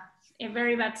a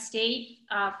very bad state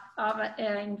of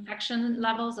infection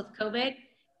levels of COVID.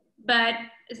 But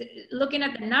looking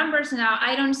at the numbers now,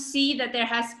 I don't see that there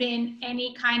has been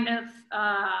any kind of,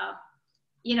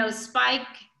 spike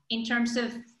in terms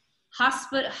of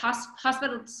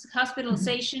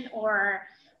hospitalization, or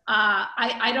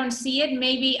I don't see it.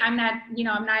 Maybe I'm not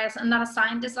a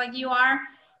scientist like you are,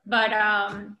 but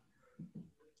I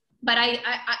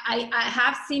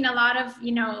have seen a lot of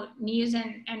news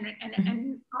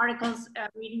and articles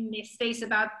reading this space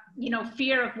about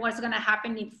fear of what's going to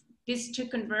happen if this to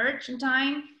converge in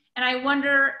time. And I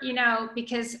wonder,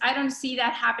 because I don't see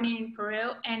that happening in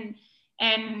Peru, and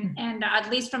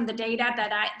at least from the data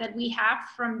that we have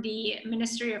from the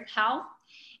Ministry of Health.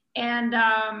 And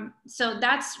so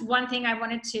that's one thing I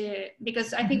wanted to,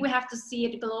 because I think we have to see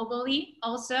it globally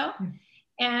also.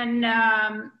 And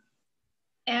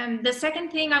the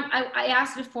second thing I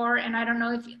asked before, and I don't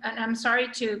know if, and I'm sorry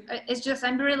to, it's just,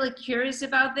 I'm really curious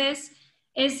about this,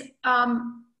 is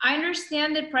I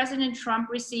understand that President Trump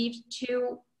received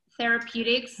 2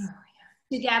 therapeutics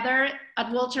together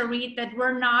at Walter Reed that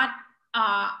were not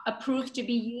approved to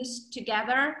be used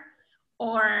together,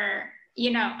 or,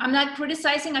 I'm not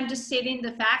criticizing, I'm just stating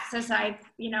the facts as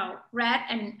I've, read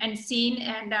and seen,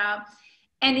 and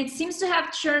it seems to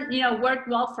have worked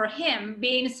well for him,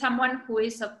 being someone who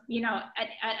is, at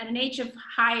an age of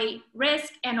high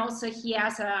risk, and also he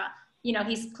has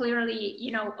he's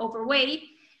clearly, overweight.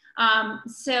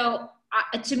 So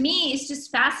to me, it's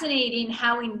just fascinating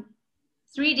how in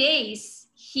 3 days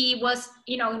he was,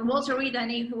 you know, in Walter Reed,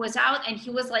 and he was out and he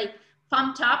was like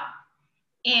pumped up.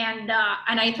 And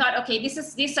I thought, okay, these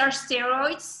are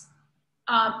steroids.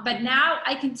 But now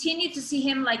I continue to see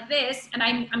him like this, and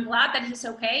I'm glad that he's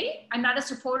okay. I'm not a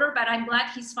supporter, but I'm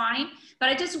glad he's fine. But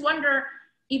I just wonder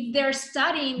if they're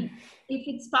studying, if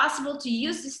it's possible to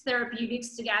use these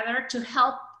therapeutics together to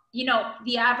help, you know,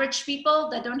 the average people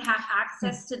that don't have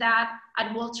access to that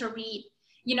at Walter Reed,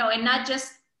 you know, and not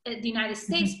just the United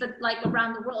States, but like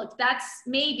around the world. If that's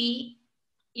maybe,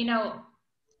 you know,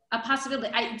 a possibility.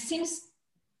 It seems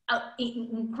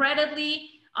incredibly,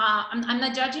 I'm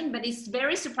not judging, but it's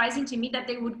very surprising to me that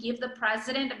they would give the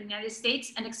president of the United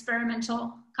States an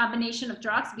experimental combination of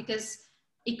drugs, because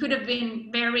it could have been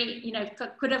very, you know,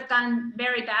 could have gone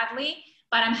very badly,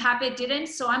 but I'm happy it didn't.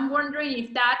 So I'm wondering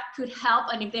if that could help,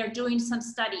 and if they're doing some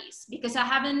studies, because I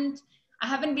haven't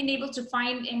been able to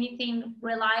find anything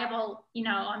reliable, you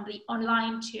know, on the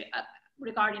online to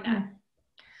regarding that.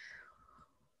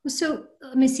 So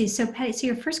let me see. So Patty, so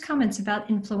your first comments about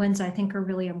influenza, I think, are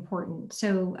really important.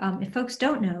 So if folks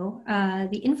don't know,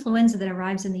 the influenza that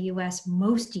arrives in the US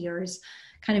most years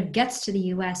kind of gets to the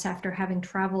US after having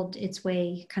traveled its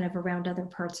way kind of around other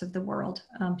parts of the world,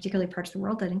 particularly parts of the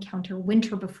world that encounter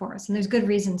winter before us. And there's good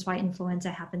reasons why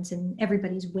influenza happens in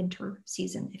everybody's winter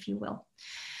season, if you will.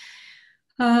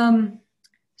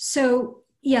 So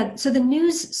the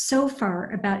news so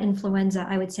far about influenza,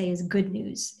 I would say, is good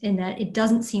news in that it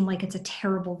doesn't seem like it's a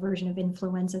terrible version of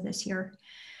influenza this year.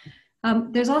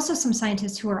 There's also some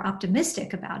scientists who are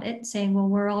optimistic about it, saying, well,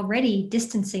 we're already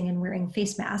distancing and wearing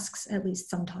face masks, at least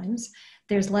sometimes.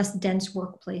 There's less dense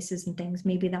workplaces and things.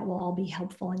 Maybe that will all be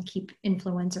helpful and keep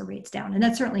influenza rates down. And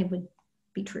that certainly would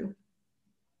be true.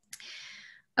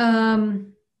 I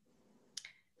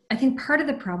think part of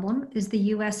the problem is the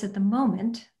US at the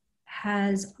moment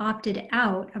has opted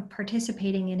out of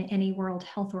participating in any World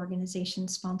Health Organization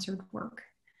sponsored work.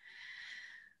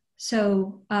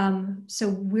 So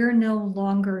we're no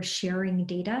longer sharing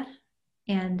data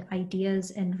and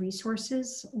ideas and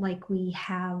resources like we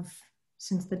have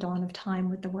since the dawn of time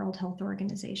with the World Health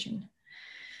Organization.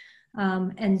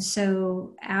 And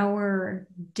so our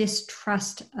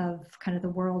distrust of kind of the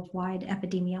worldwide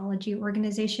epidemiology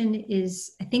organization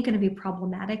is, I think, going to be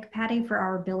problematic, Patty, for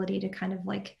our ability to kind of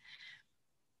like,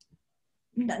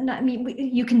 I mean,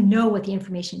 you can know what the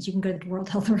information is. You can go to the World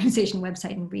Health Organization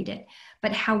website and read it.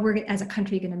 But how we're, as a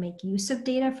country, going to make use of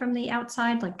data from the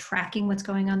outside, like tracking what's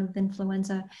going on with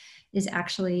influenza, is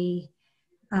actually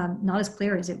not as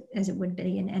clear as it would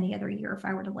be in any other year. If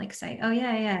I were to like say, oh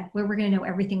yeah, we're going to know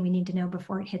everything we need to know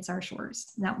before it hits our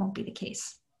shores. That won't be the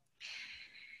case.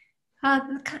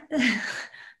 The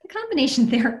combination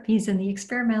therapies and the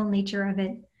experimental nature of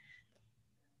it.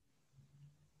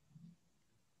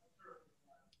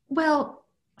 Well,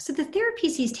 so the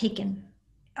therapies he's taken,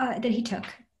 that he took,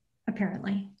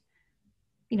 apparently,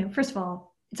 you know, first of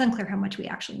all, it's unclear how much we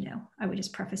actually know. I would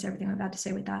just preface everything I'm about to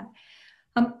say with that.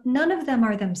 None of them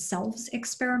are themselves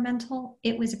experimental.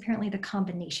 It was apparently the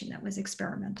combination that was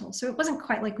experimental. So it wasn't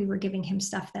quite like we were giving him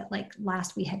stuff that like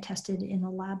last we had tested in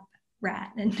a lab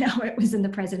rat and now it was in the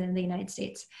president of the United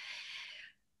States.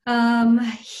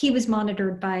 He was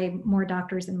monitored by more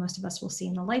doctors than most of us will see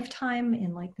in a lifetime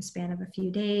in like the span of a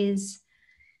few days.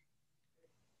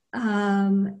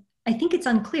 I think it's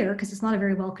unclear, because it's not a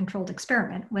very well-controlled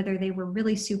experiment, whether they were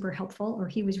really super helpful or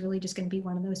he was really just going to be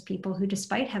one of those people who,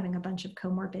 despite having a bunch of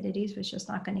comorbidities, was just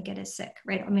not going to get as sick,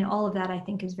 right? I mean, all of that I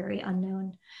think is very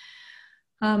unknown.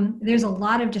 There's a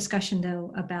lot of discussion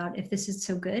though about if this is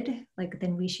so good, like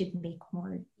then we should make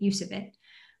more use of it.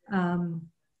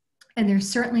 And there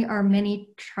certainly are many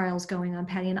trials going on,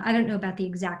 Patty, and I don't know about the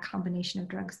exact combination of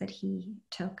drugs that he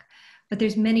took, but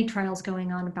there's many trials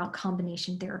going on about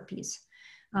combination therapies.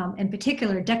 In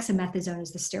particular, dexamethasone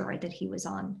is the steroid that he was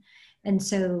on. And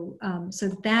so, so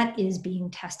that is being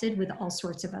tested with all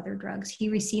sorts of other drugs. He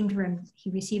received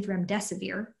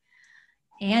remdesivir,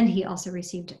 and he also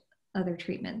received other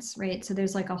treatments, right? So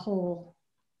there's like a whole,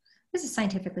 this is a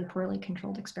scientifically poorly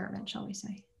controlled experiment, shall we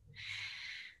say.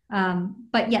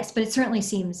 But yes, but it certainly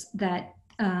seems that,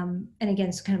 and again,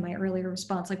 it's kind of my earlier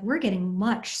response, like we're getting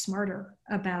much smarter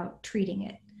about treating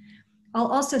it. I'll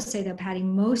also say though, Patty,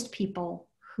 most people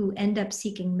who end up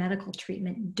seeking medical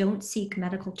treatment don't seek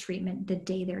medical treatment the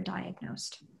day they're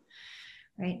diagnosed,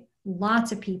 right?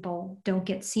 Lots of people don't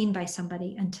get seen by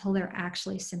somebody until they're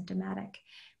actually symptomatic.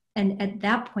 And at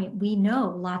that point, we know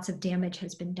lots of damage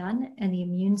has been done and the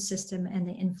immune system and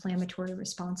the inflammatory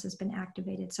response has been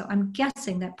activated. So I'm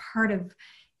guessing that part of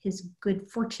his good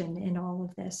fortune in all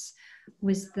of this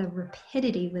was the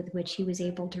rapidity with which he was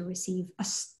able to receive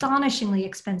astonishingly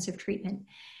expensive treatment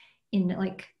in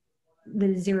like the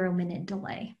 0-minute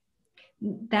delay.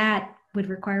 That would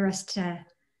require us to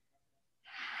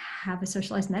have a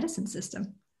socialized medicine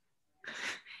system.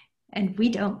 And we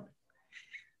don't.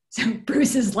 So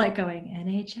Bruce is like going,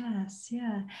 NHS,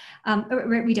 yeah.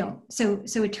 We don't. So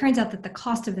it turns out that the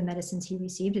cost of the medicines he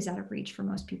received is out of reach for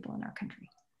most people in our country.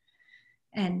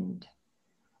 And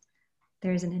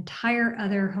there's an entire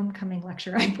other homecoming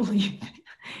lecture, I believe,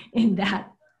 in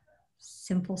that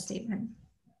simple statement.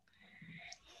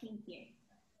 Thank you.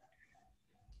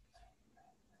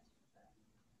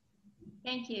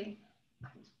 Thank you.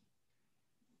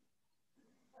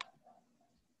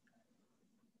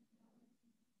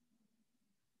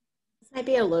 This might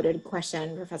be a loaded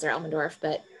question, Professor Elmendorf,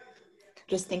 but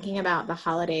just thinking about the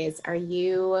holidays, are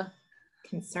you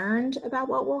concerned about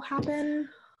what will happen?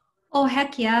 Oh,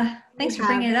 heck yeah. Thanks for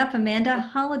bringing it up, Amanda.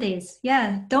 Holidays.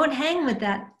 Yeah, don't hang with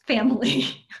that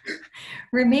family.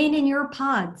 Remain in your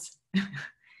pods.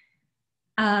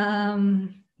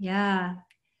 Yeah,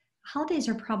 holidays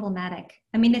are problematic.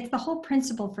 I mean, it's the whole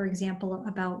principle, for example,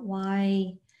 about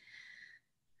why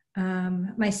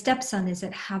my stepson is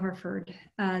at Haverford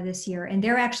this year, and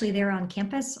they're actually there on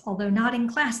campus, although not in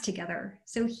class together.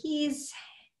 So he's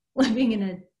living in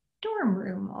a dorm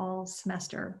room all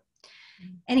semester.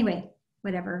 Anyway,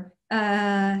 whatever.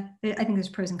 I think there's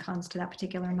pros and cons to that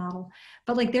particular model.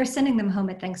 But like they're sending them home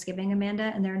at Thanksgiving,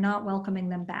 Amanda, and they're not welcoming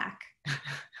them back.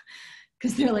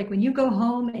 Because they're like, when you go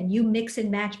home and you mix and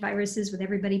match viruses with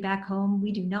everybody back home,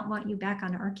 we do not want you back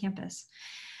on our campus.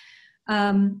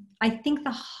 I think the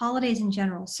holidays in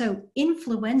general, so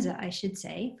influenza, I should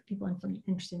say, for people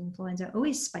interested in influenza,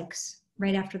 always spikes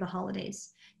right after the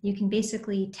holidays. You can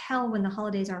basically tell when the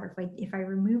holidays are if I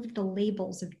removed the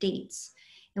labels of dates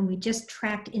and we just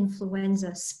tracked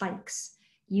influenza spikes,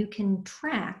 you can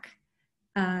track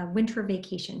winter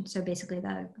vacation, so basically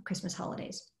the Christmas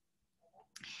holidays.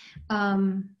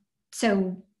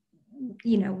 So,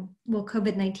 you know, will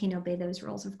COVID-19 obey those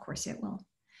rules? Of course it will.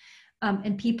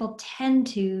 And people tend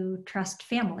to trust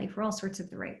family for all sorts of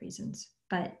the right reasons,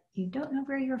 but you don't know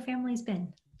where your family's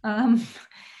been.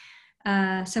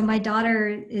 So my daughter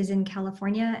is in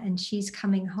California and she's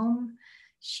coming home.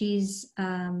 She's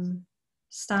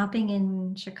stopping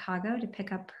in Chicago to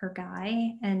pick up her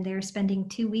guy, and they're spending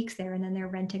 2 weeks there, and then they're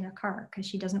renting a car because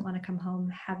she doesn't want to come home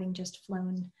having just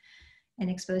flown and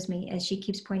exposed me, as she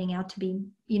keeps pointing out to be,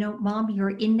 you know, Mom,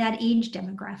 you're in that age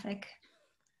demographic.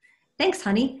 Thanks,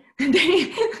 honey.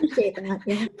 Appreciate that.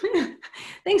 Yeah.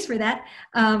 Thanks for that.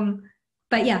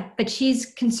 But yeah, but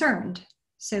she's concerned.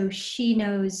 So she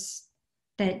knows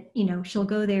that, you know, she'll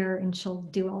go there and she'll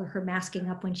do all of her masking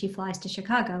up when she flies to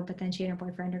Chicago, but then she and her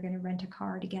boyfriend are going to rent a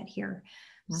car to get here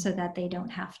so that they don't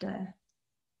have to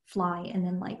fly and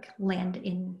then like land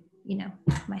in, you know,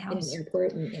 my house. In an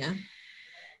airport, and yeah.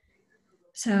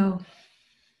 So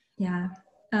yeah.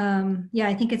 Yeah,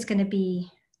 I think it's going to be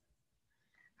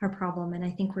our problem. And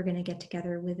I think we're going to get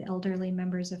together with elderly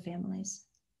members of families.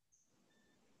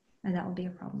 And that will be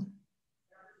a problem.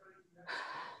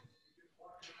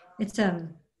 It's a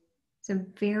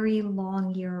very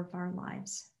long year of our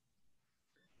lives.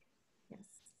 Yes.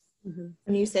 Mm-hmm.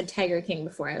 When you said Tiger King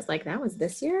before, I was like, that was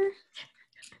this year?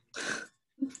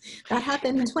 That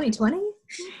happened in 2020?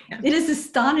 Yeah. It is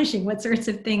astonishing what sorts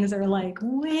of things are like,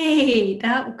 wait,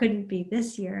 that couldn't be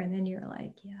this year. And then you're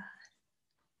like, yeah.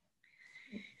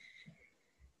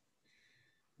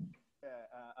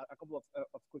 A couple of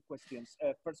quick questions.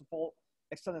 First of all,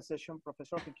 excellent session,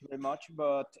 Professor. Thank you very much.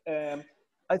 But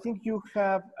I think you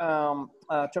have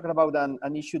talked about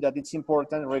an issue that it's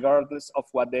important regardless of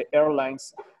what the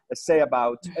airlines say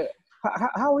about.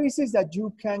 How is it that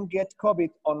you can get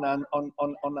COVID on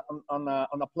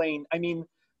a plane? I mean,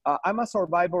 I'm a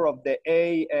survivor of the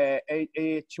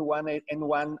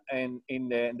H1N1 in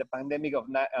the pandemic of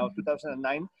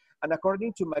 2009. And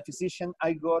according to my physician,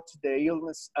 I got the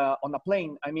illness on a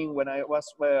plane. I mean, when I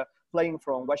was flying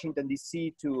from Washington,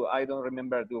 D.C. to, I don't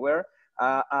remember to where.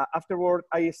 Afterward,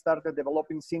 I started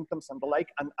developing symptoms and the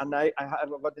like, and I have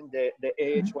gotten the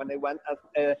H1N1.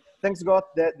 Thanks God,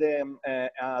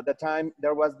 the time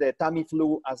there was the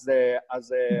Tamiflu as the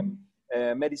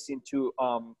medicine to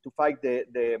fight the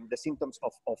symptoms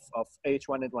of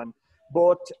H1N1.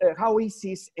 But how is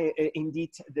this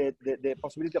indeed the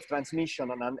possibility of transmission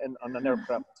on an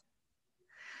aircraft?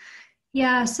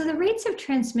 Yeah, so the rates of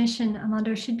transmission,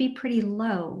 Armando, should be pretty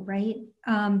low, right?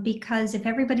 Because if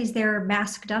everybody's there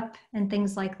masked up and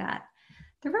things like that.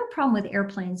 The real problem with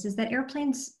airplanes is that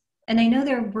airplanes, and I know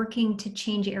they're working to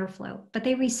change airflow, but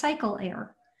they recycle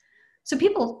air. So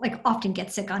people like often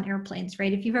get sick on airplanes,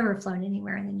 right? If you've ever flown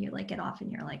anywhere and then you like get off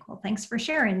and you're like, well, thanks for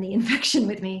sharing the infection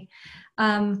with me.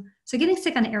 So getting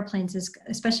sick on airplanes is,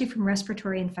 especially from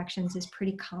respiratory infections, is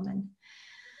pretty common.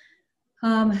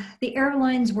 The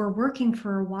airlines were working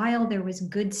for a while. There was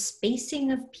good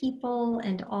spacing of people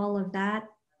and all of that.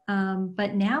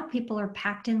 But now people are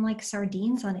packed in like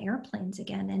sardines on airplanes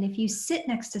again. And if you sit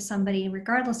next to somebody,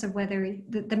 regardless of whether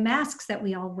the masks that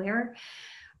we all wear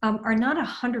are not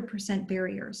 100%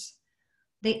 barriers.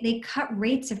 They cut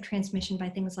rates of transmission by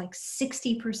things like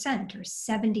 60% or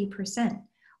 70%,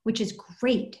 which is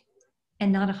great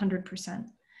and not 100%.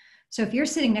 So if you're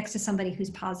sitting next to somebody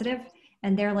who's positive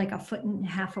and they're like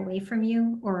 1.5 feet away from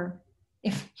you, or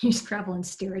if you travel in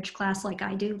steerage class like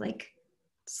I do, like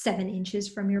 7 inches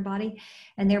from your body,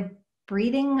 and they're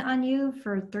breathing on you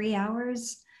for 3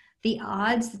 hours, the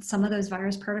odds that some of those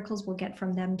virus particles will get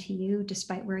from them to you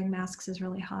despite wearing masks is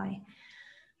really high.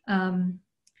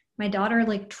 My daughter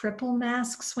like triple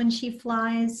masks when she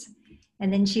flies,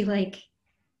 and then she like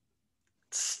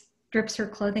strips her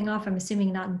clothing off. I'm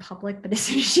assuming not in public, but as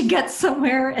soon as she gets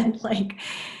somewhere, and like,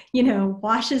 you know,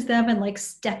 washes them and like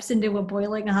steps into a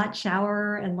boiling hot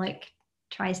shower and like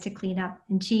tries to clean up.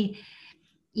 And she,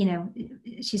 you know,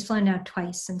 she's flown now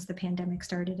twice since the pandemic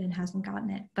started and hasn't gotten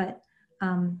it. But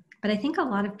I think a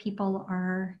lot of people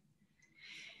are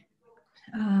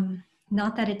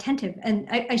not that attentive. And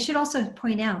I should also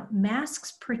point out,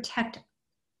 masks protect,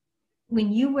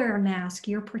 when you wear a mask,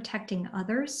 you're protecting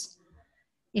others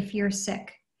if you're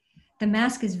sick. The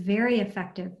mask is very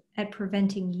effective at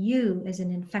preventing you as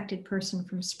an infected person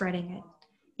from spreading it.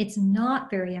 It's not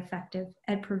very effective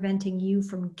at preventing you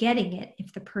from getting it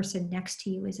if the person next to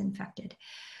you is infected.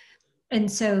 And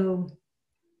so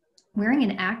wearing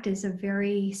an act is a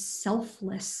very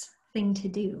selfless thing to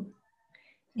do.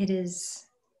 It is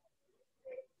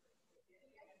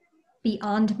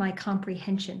beyond my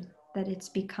comprehension that it's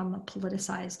become a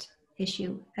politicized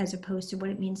issue as opposed to what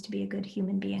it means to be a good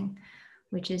human being,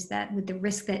 which is that with the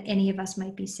risk that any of us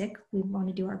might be sick, we want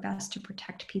to do our best to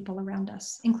protect people around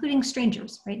us, including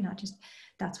strangers, right? Not just,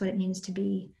 that's what it means to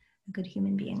be a good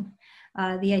human being.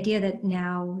 The idea that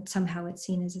now somehow it's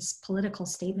seen as a political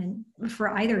statement for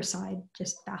either side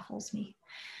just baffles me.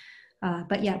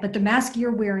 But the mask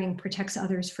you're wearing protects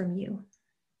others from you.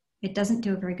 It doesn't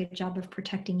do a very good job of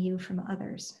protecting you from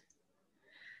others.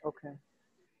 Okay.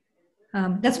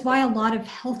 That's why a lot of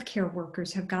healthcare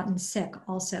workers have gotten sick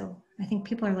also. I think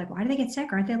people are like, why do they get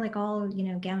sick? Aren't they like all, you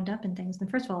know, gowned up and things? And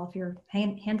first of all, if you're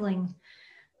handling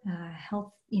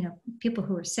health, you know, people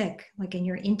who are sick, like, and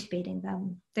you're intubating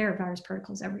them, there are virus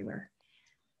particles everywhere.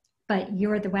 But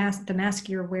the mask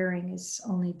you're wearing is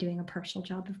only doing a partial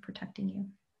job of protecting you.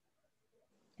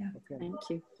 Yeah. Okay. Thank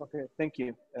you. Okay. Thank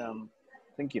you.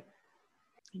 Thank you.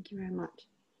 Thank you very much.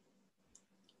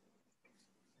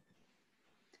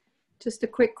 Just a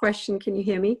quick question. Can you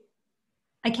hear me?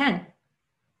 I can.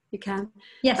 You can?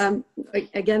 Yes.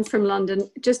 Again, from London,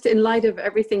 just in light of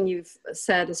everything you've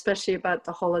said, especially about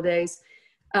the holidays,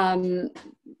 the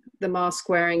mask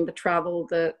wearing, the travel,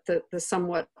 the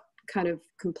somewhat kind of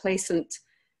complacent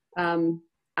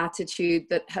attitude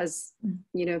that has,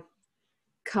 you know,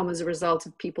 come as a result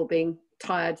of people being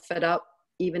tired, fed up,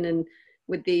 even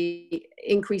with the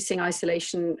increasing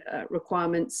isolation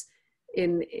requirements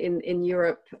in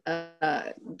Europe,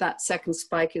 that second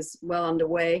spike is well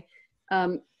underway.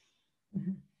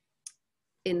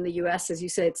 In the US, as you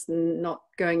say, it's not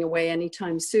going away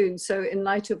anytime soon. So in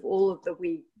light of all of that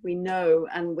we know,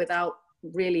 and without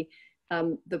really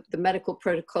the medical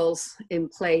protocols in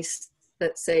place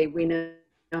that say we know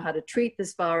how to treat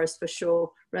this virus for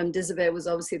sure, remdesivir was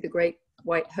obviously the great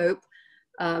white hope.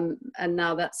 And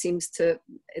now that seems to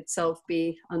itself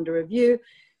be under review.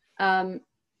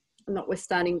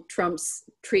 Notwithstanding Trump's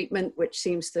treatment, which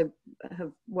seems to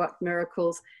have worked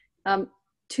miracles.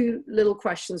 Two little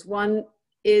questions. One,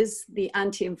 is the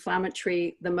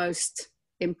anti-inflammatory the most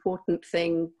important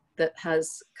thing that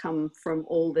has come from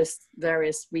all this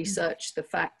various research? The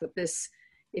fact that this,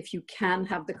 if you can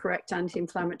have the correct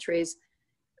anti-inflammatories,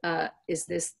 is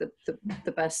this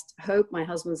the best hope? My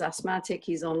husband's asthmatic.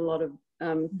 He's on a lot of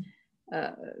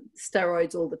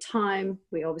steroids all the time.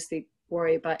 We obviously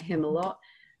worry about him a lot.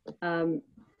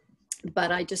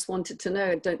 But I just wanted to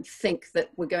know, I don't think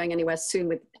that we're going anywhere soon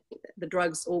with the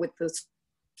drugs or with the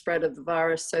spread of the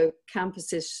virus. So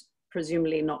campus is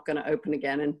presumably not going to open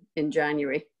again in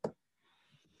January.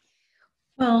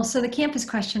 Well, so the campus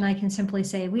question, I can simply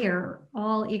say we are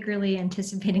all eagerly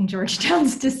anticipating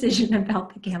Georgetown's decision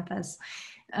about the campus.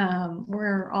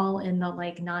 We're all in the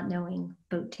like not knowing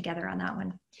boat together on that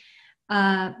one.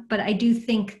 But I do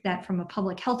think that from a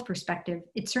public health perspective,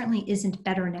 it certainly isn't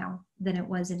better now than it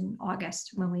was in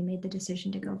August when we made the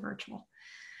decision to go virtual.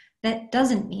 That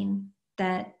doesn't mean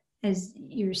that, as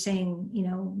you're saying, you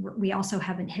know, we also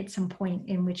haven't hit some point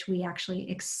in which we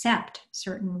actually accept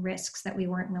certain risks that we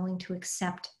weren't willing to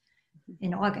accept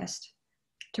in August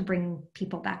to bring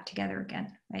people back together again,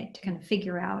 right? To kind of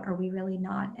figure out, are we really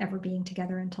not ever being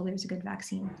together until there's a good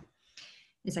vaccine?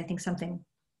 Is, I think, something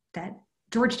that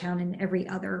Georgetown and every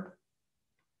other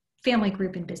family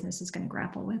group in business is going to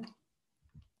grapple with.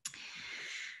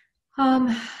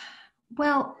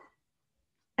 Well,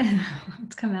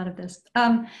 let's come out of this.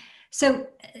 So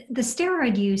the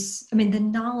steroid use, I mean, the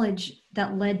knowledge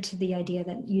that led to the idea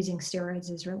that using steroids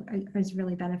is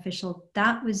really beneficial,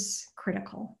 that was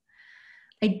critical.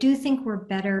 I do think we're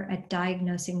better at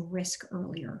diagnosing risk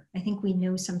earlier. I think we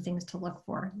know some things to look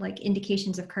for, like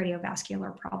indications of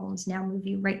cardiovascular problems now move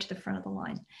you right to the front of the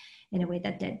line in a way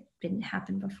that didn't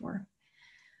happen before.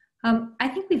 I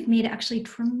think we've made actually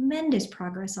tremendous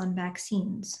progress on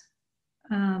vaccines.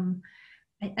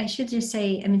 I should just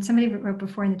say, I mean, somebody wrote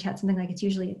before in the chat something like it's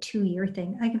usually a 2-year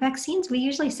thing. Like vaccines, we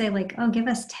usually say like, oh, give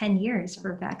us 10 years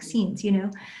for vaccines, you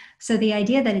know? So the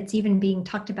idea that it's even being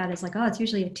talked about as like, oh, it's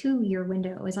usually a 2-year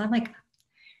window is, I'm like,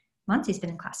 Monty's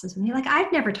been in classes with me. Like,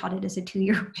 I've never taught it as a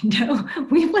 2-year window.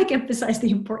 We've like emphasized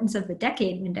the importance of the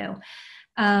decade window.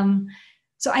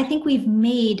 So I think we've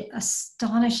made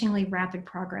astonishingly rapid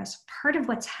progress. Part of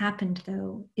what's happened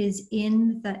though, is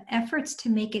in the efforts to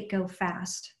make it go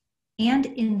fast, and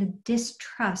in the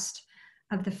distrust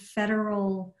of the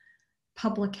federal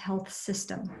public health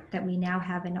system that we now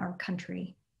have in our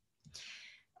country.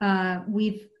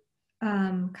 We've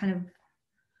kind of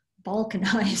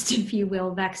balkanized, if you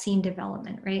will, vaccine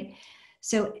development, right?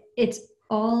 So it's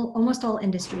almost all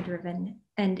industry driven,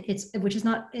 and which is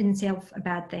not in itself a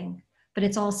bad thing, but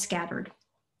it's all scattered.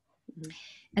 Mm-hmm.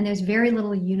 And there's very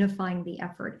little unifying the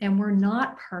effort. And we're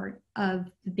not part of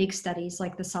the big studies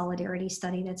like the Solidarity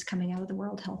study that's coming out of the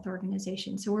World Health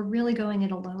Organization. So we're really going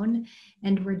it alone,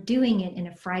 and we're doing it in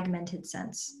a fragmented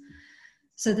sense.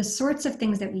 So the sorts of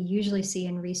things that we usually see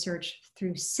in research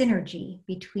through synergy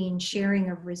between sharing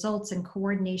of results and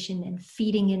coordination and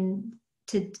feeding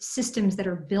into systems that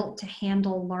are built to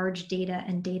handle large data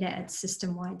and data at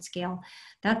system-wide scale,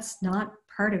 that's not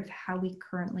part of how we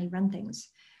currently run things.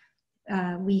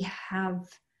 We,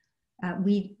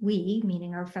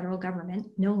 meaning our federal government,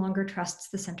 no longer trusts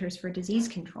the Centers for Disease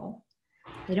Control.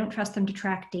 They don't trust them to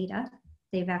track data.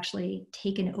 They've actually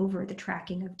taken over the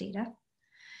tracking of data.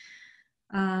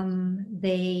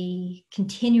 They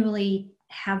continually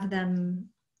have them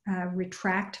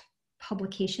retract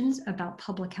publications about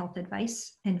public health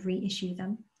advice and reissue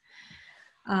them.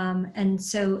 And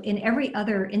so in every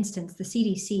other instance, the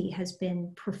CDC has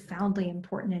been profoundly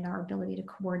important in our ability to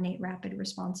coordinate rapid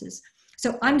responses.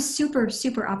 So I'm super,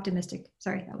 super optimistic.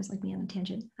 Sorry, that was like me on a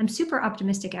tangent. I'm super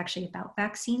optimistic actually about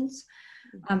vaccines.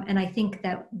 And I think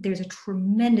that there's a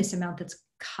tremendous amount that's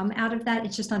come out of that.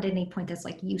 It's just not at any point that's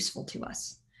like useful to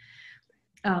us.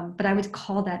 But I would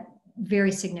call that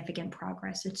very significant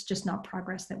progress. It's just not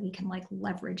progress that we can like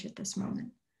leverage at this moment.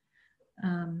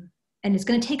 And it's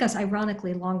going to take us,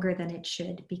 ironically, longer than it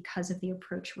should because of the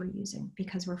approach we're using,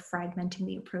 because we're fragmenting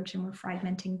the approach and we're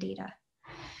fragmenting data.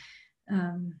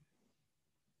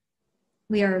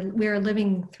 We are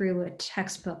living through a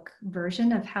textbook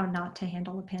version of how not to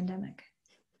handle a pandemic.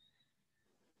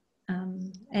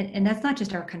 And that's not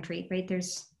just our country, right?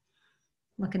 There's,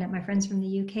 looking at my friends from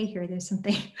the UK here, there's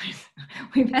something,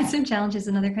 we've had some challenges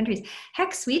in other countries.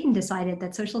 Heck, Sweden decided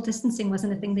that social distancing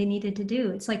wasn't a thing they needed to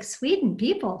do. It's like, Sweden,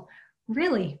 people,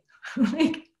 really?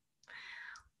 Like,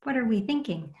 what are we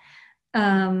thinking?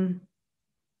 Yeah,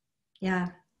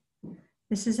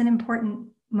 this is an important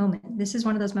moment. This is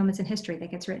one of those moments in history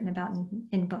that gets written about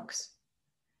in books.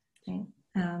 Okay?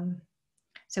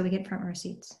 So we get front row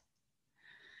seats.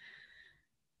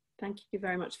 Thank you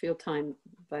very much for your time,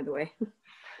 by the way.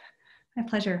 My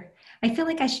pleasure. I feel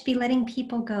like I should be letting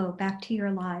people go back to your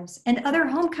lives and other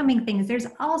homecoming things. There's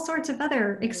all sorts of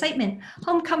other excitement.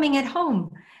 Homecoming at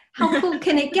home. How cool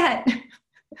can it get?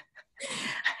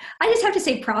 I just have to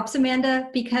say props, Amanda,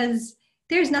 because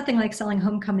there's nothing like selling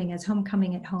homecoming as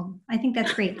homecoming at home. I think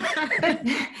that's great.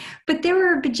 But there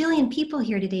were a bajillion people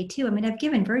here today too. I mean, I've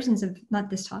given versions of,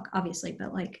 not this talk, obviously,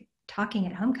 but like talking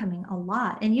at homecoming a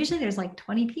lot. And usually there's like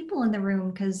 20 people in the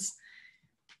room because,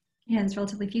 you know, there's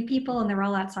relatively few people and they're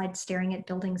all outside staring at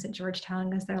buildings at Georgetown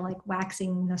because they're like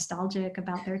waxing nostalgic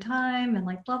about their time and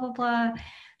like blah, blah, blah.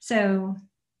 So,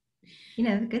 you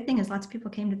know, the good thing is lots of people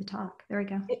came to the talk. There we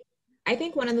go. I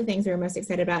think one of the things we're most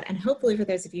excited about, and hopefully for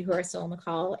those of you who are still on the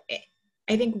call,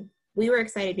 I think we were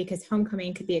excited because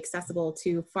homecoming could be accessible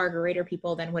to far greater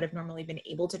people than would have normally been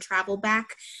able to travel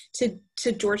back to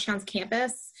Georgetown's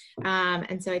campus.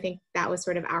 And so I think that was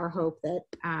sort of our hope that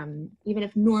even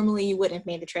if normally you wouldn't have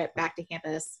made the trip back to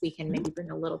campus, we can maybe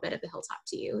bring a little bit of the hilltop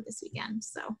to you this weekend.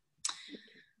 So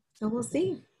we'll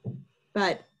see.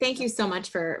 But thank you so much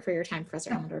for your time,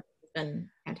 Professor Elmendorf. It's been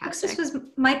fantastic. This was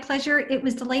my pleasure. It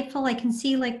was delightful. I can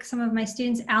see like some of my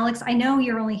students. Alex, I know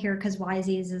you're only here because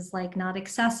Wisey's is like not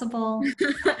accessible.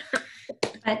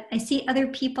 But I see other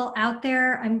people out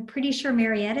there. I'm pretty sure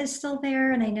Marietta is still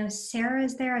there, and I know Sarah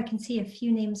is there. I can see a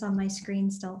few names on my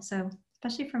screen still. So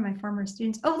especially for my former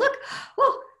students. Oh, look.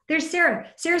 Oh, there's Sarah.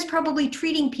 Sarah's probably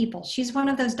treating people. She's one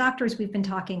of those doctors we've been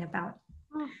talking about.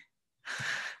 Oh.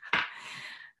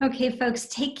 Okay, folks,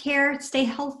 take care, stay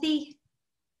healthy,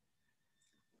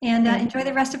 and enjoy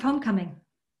the rest of homecoming.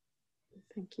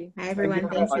 Thank you. Hi, everyone.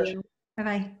 Thank you.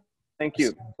 Bye-bye. Thank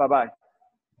you. Bye-bye.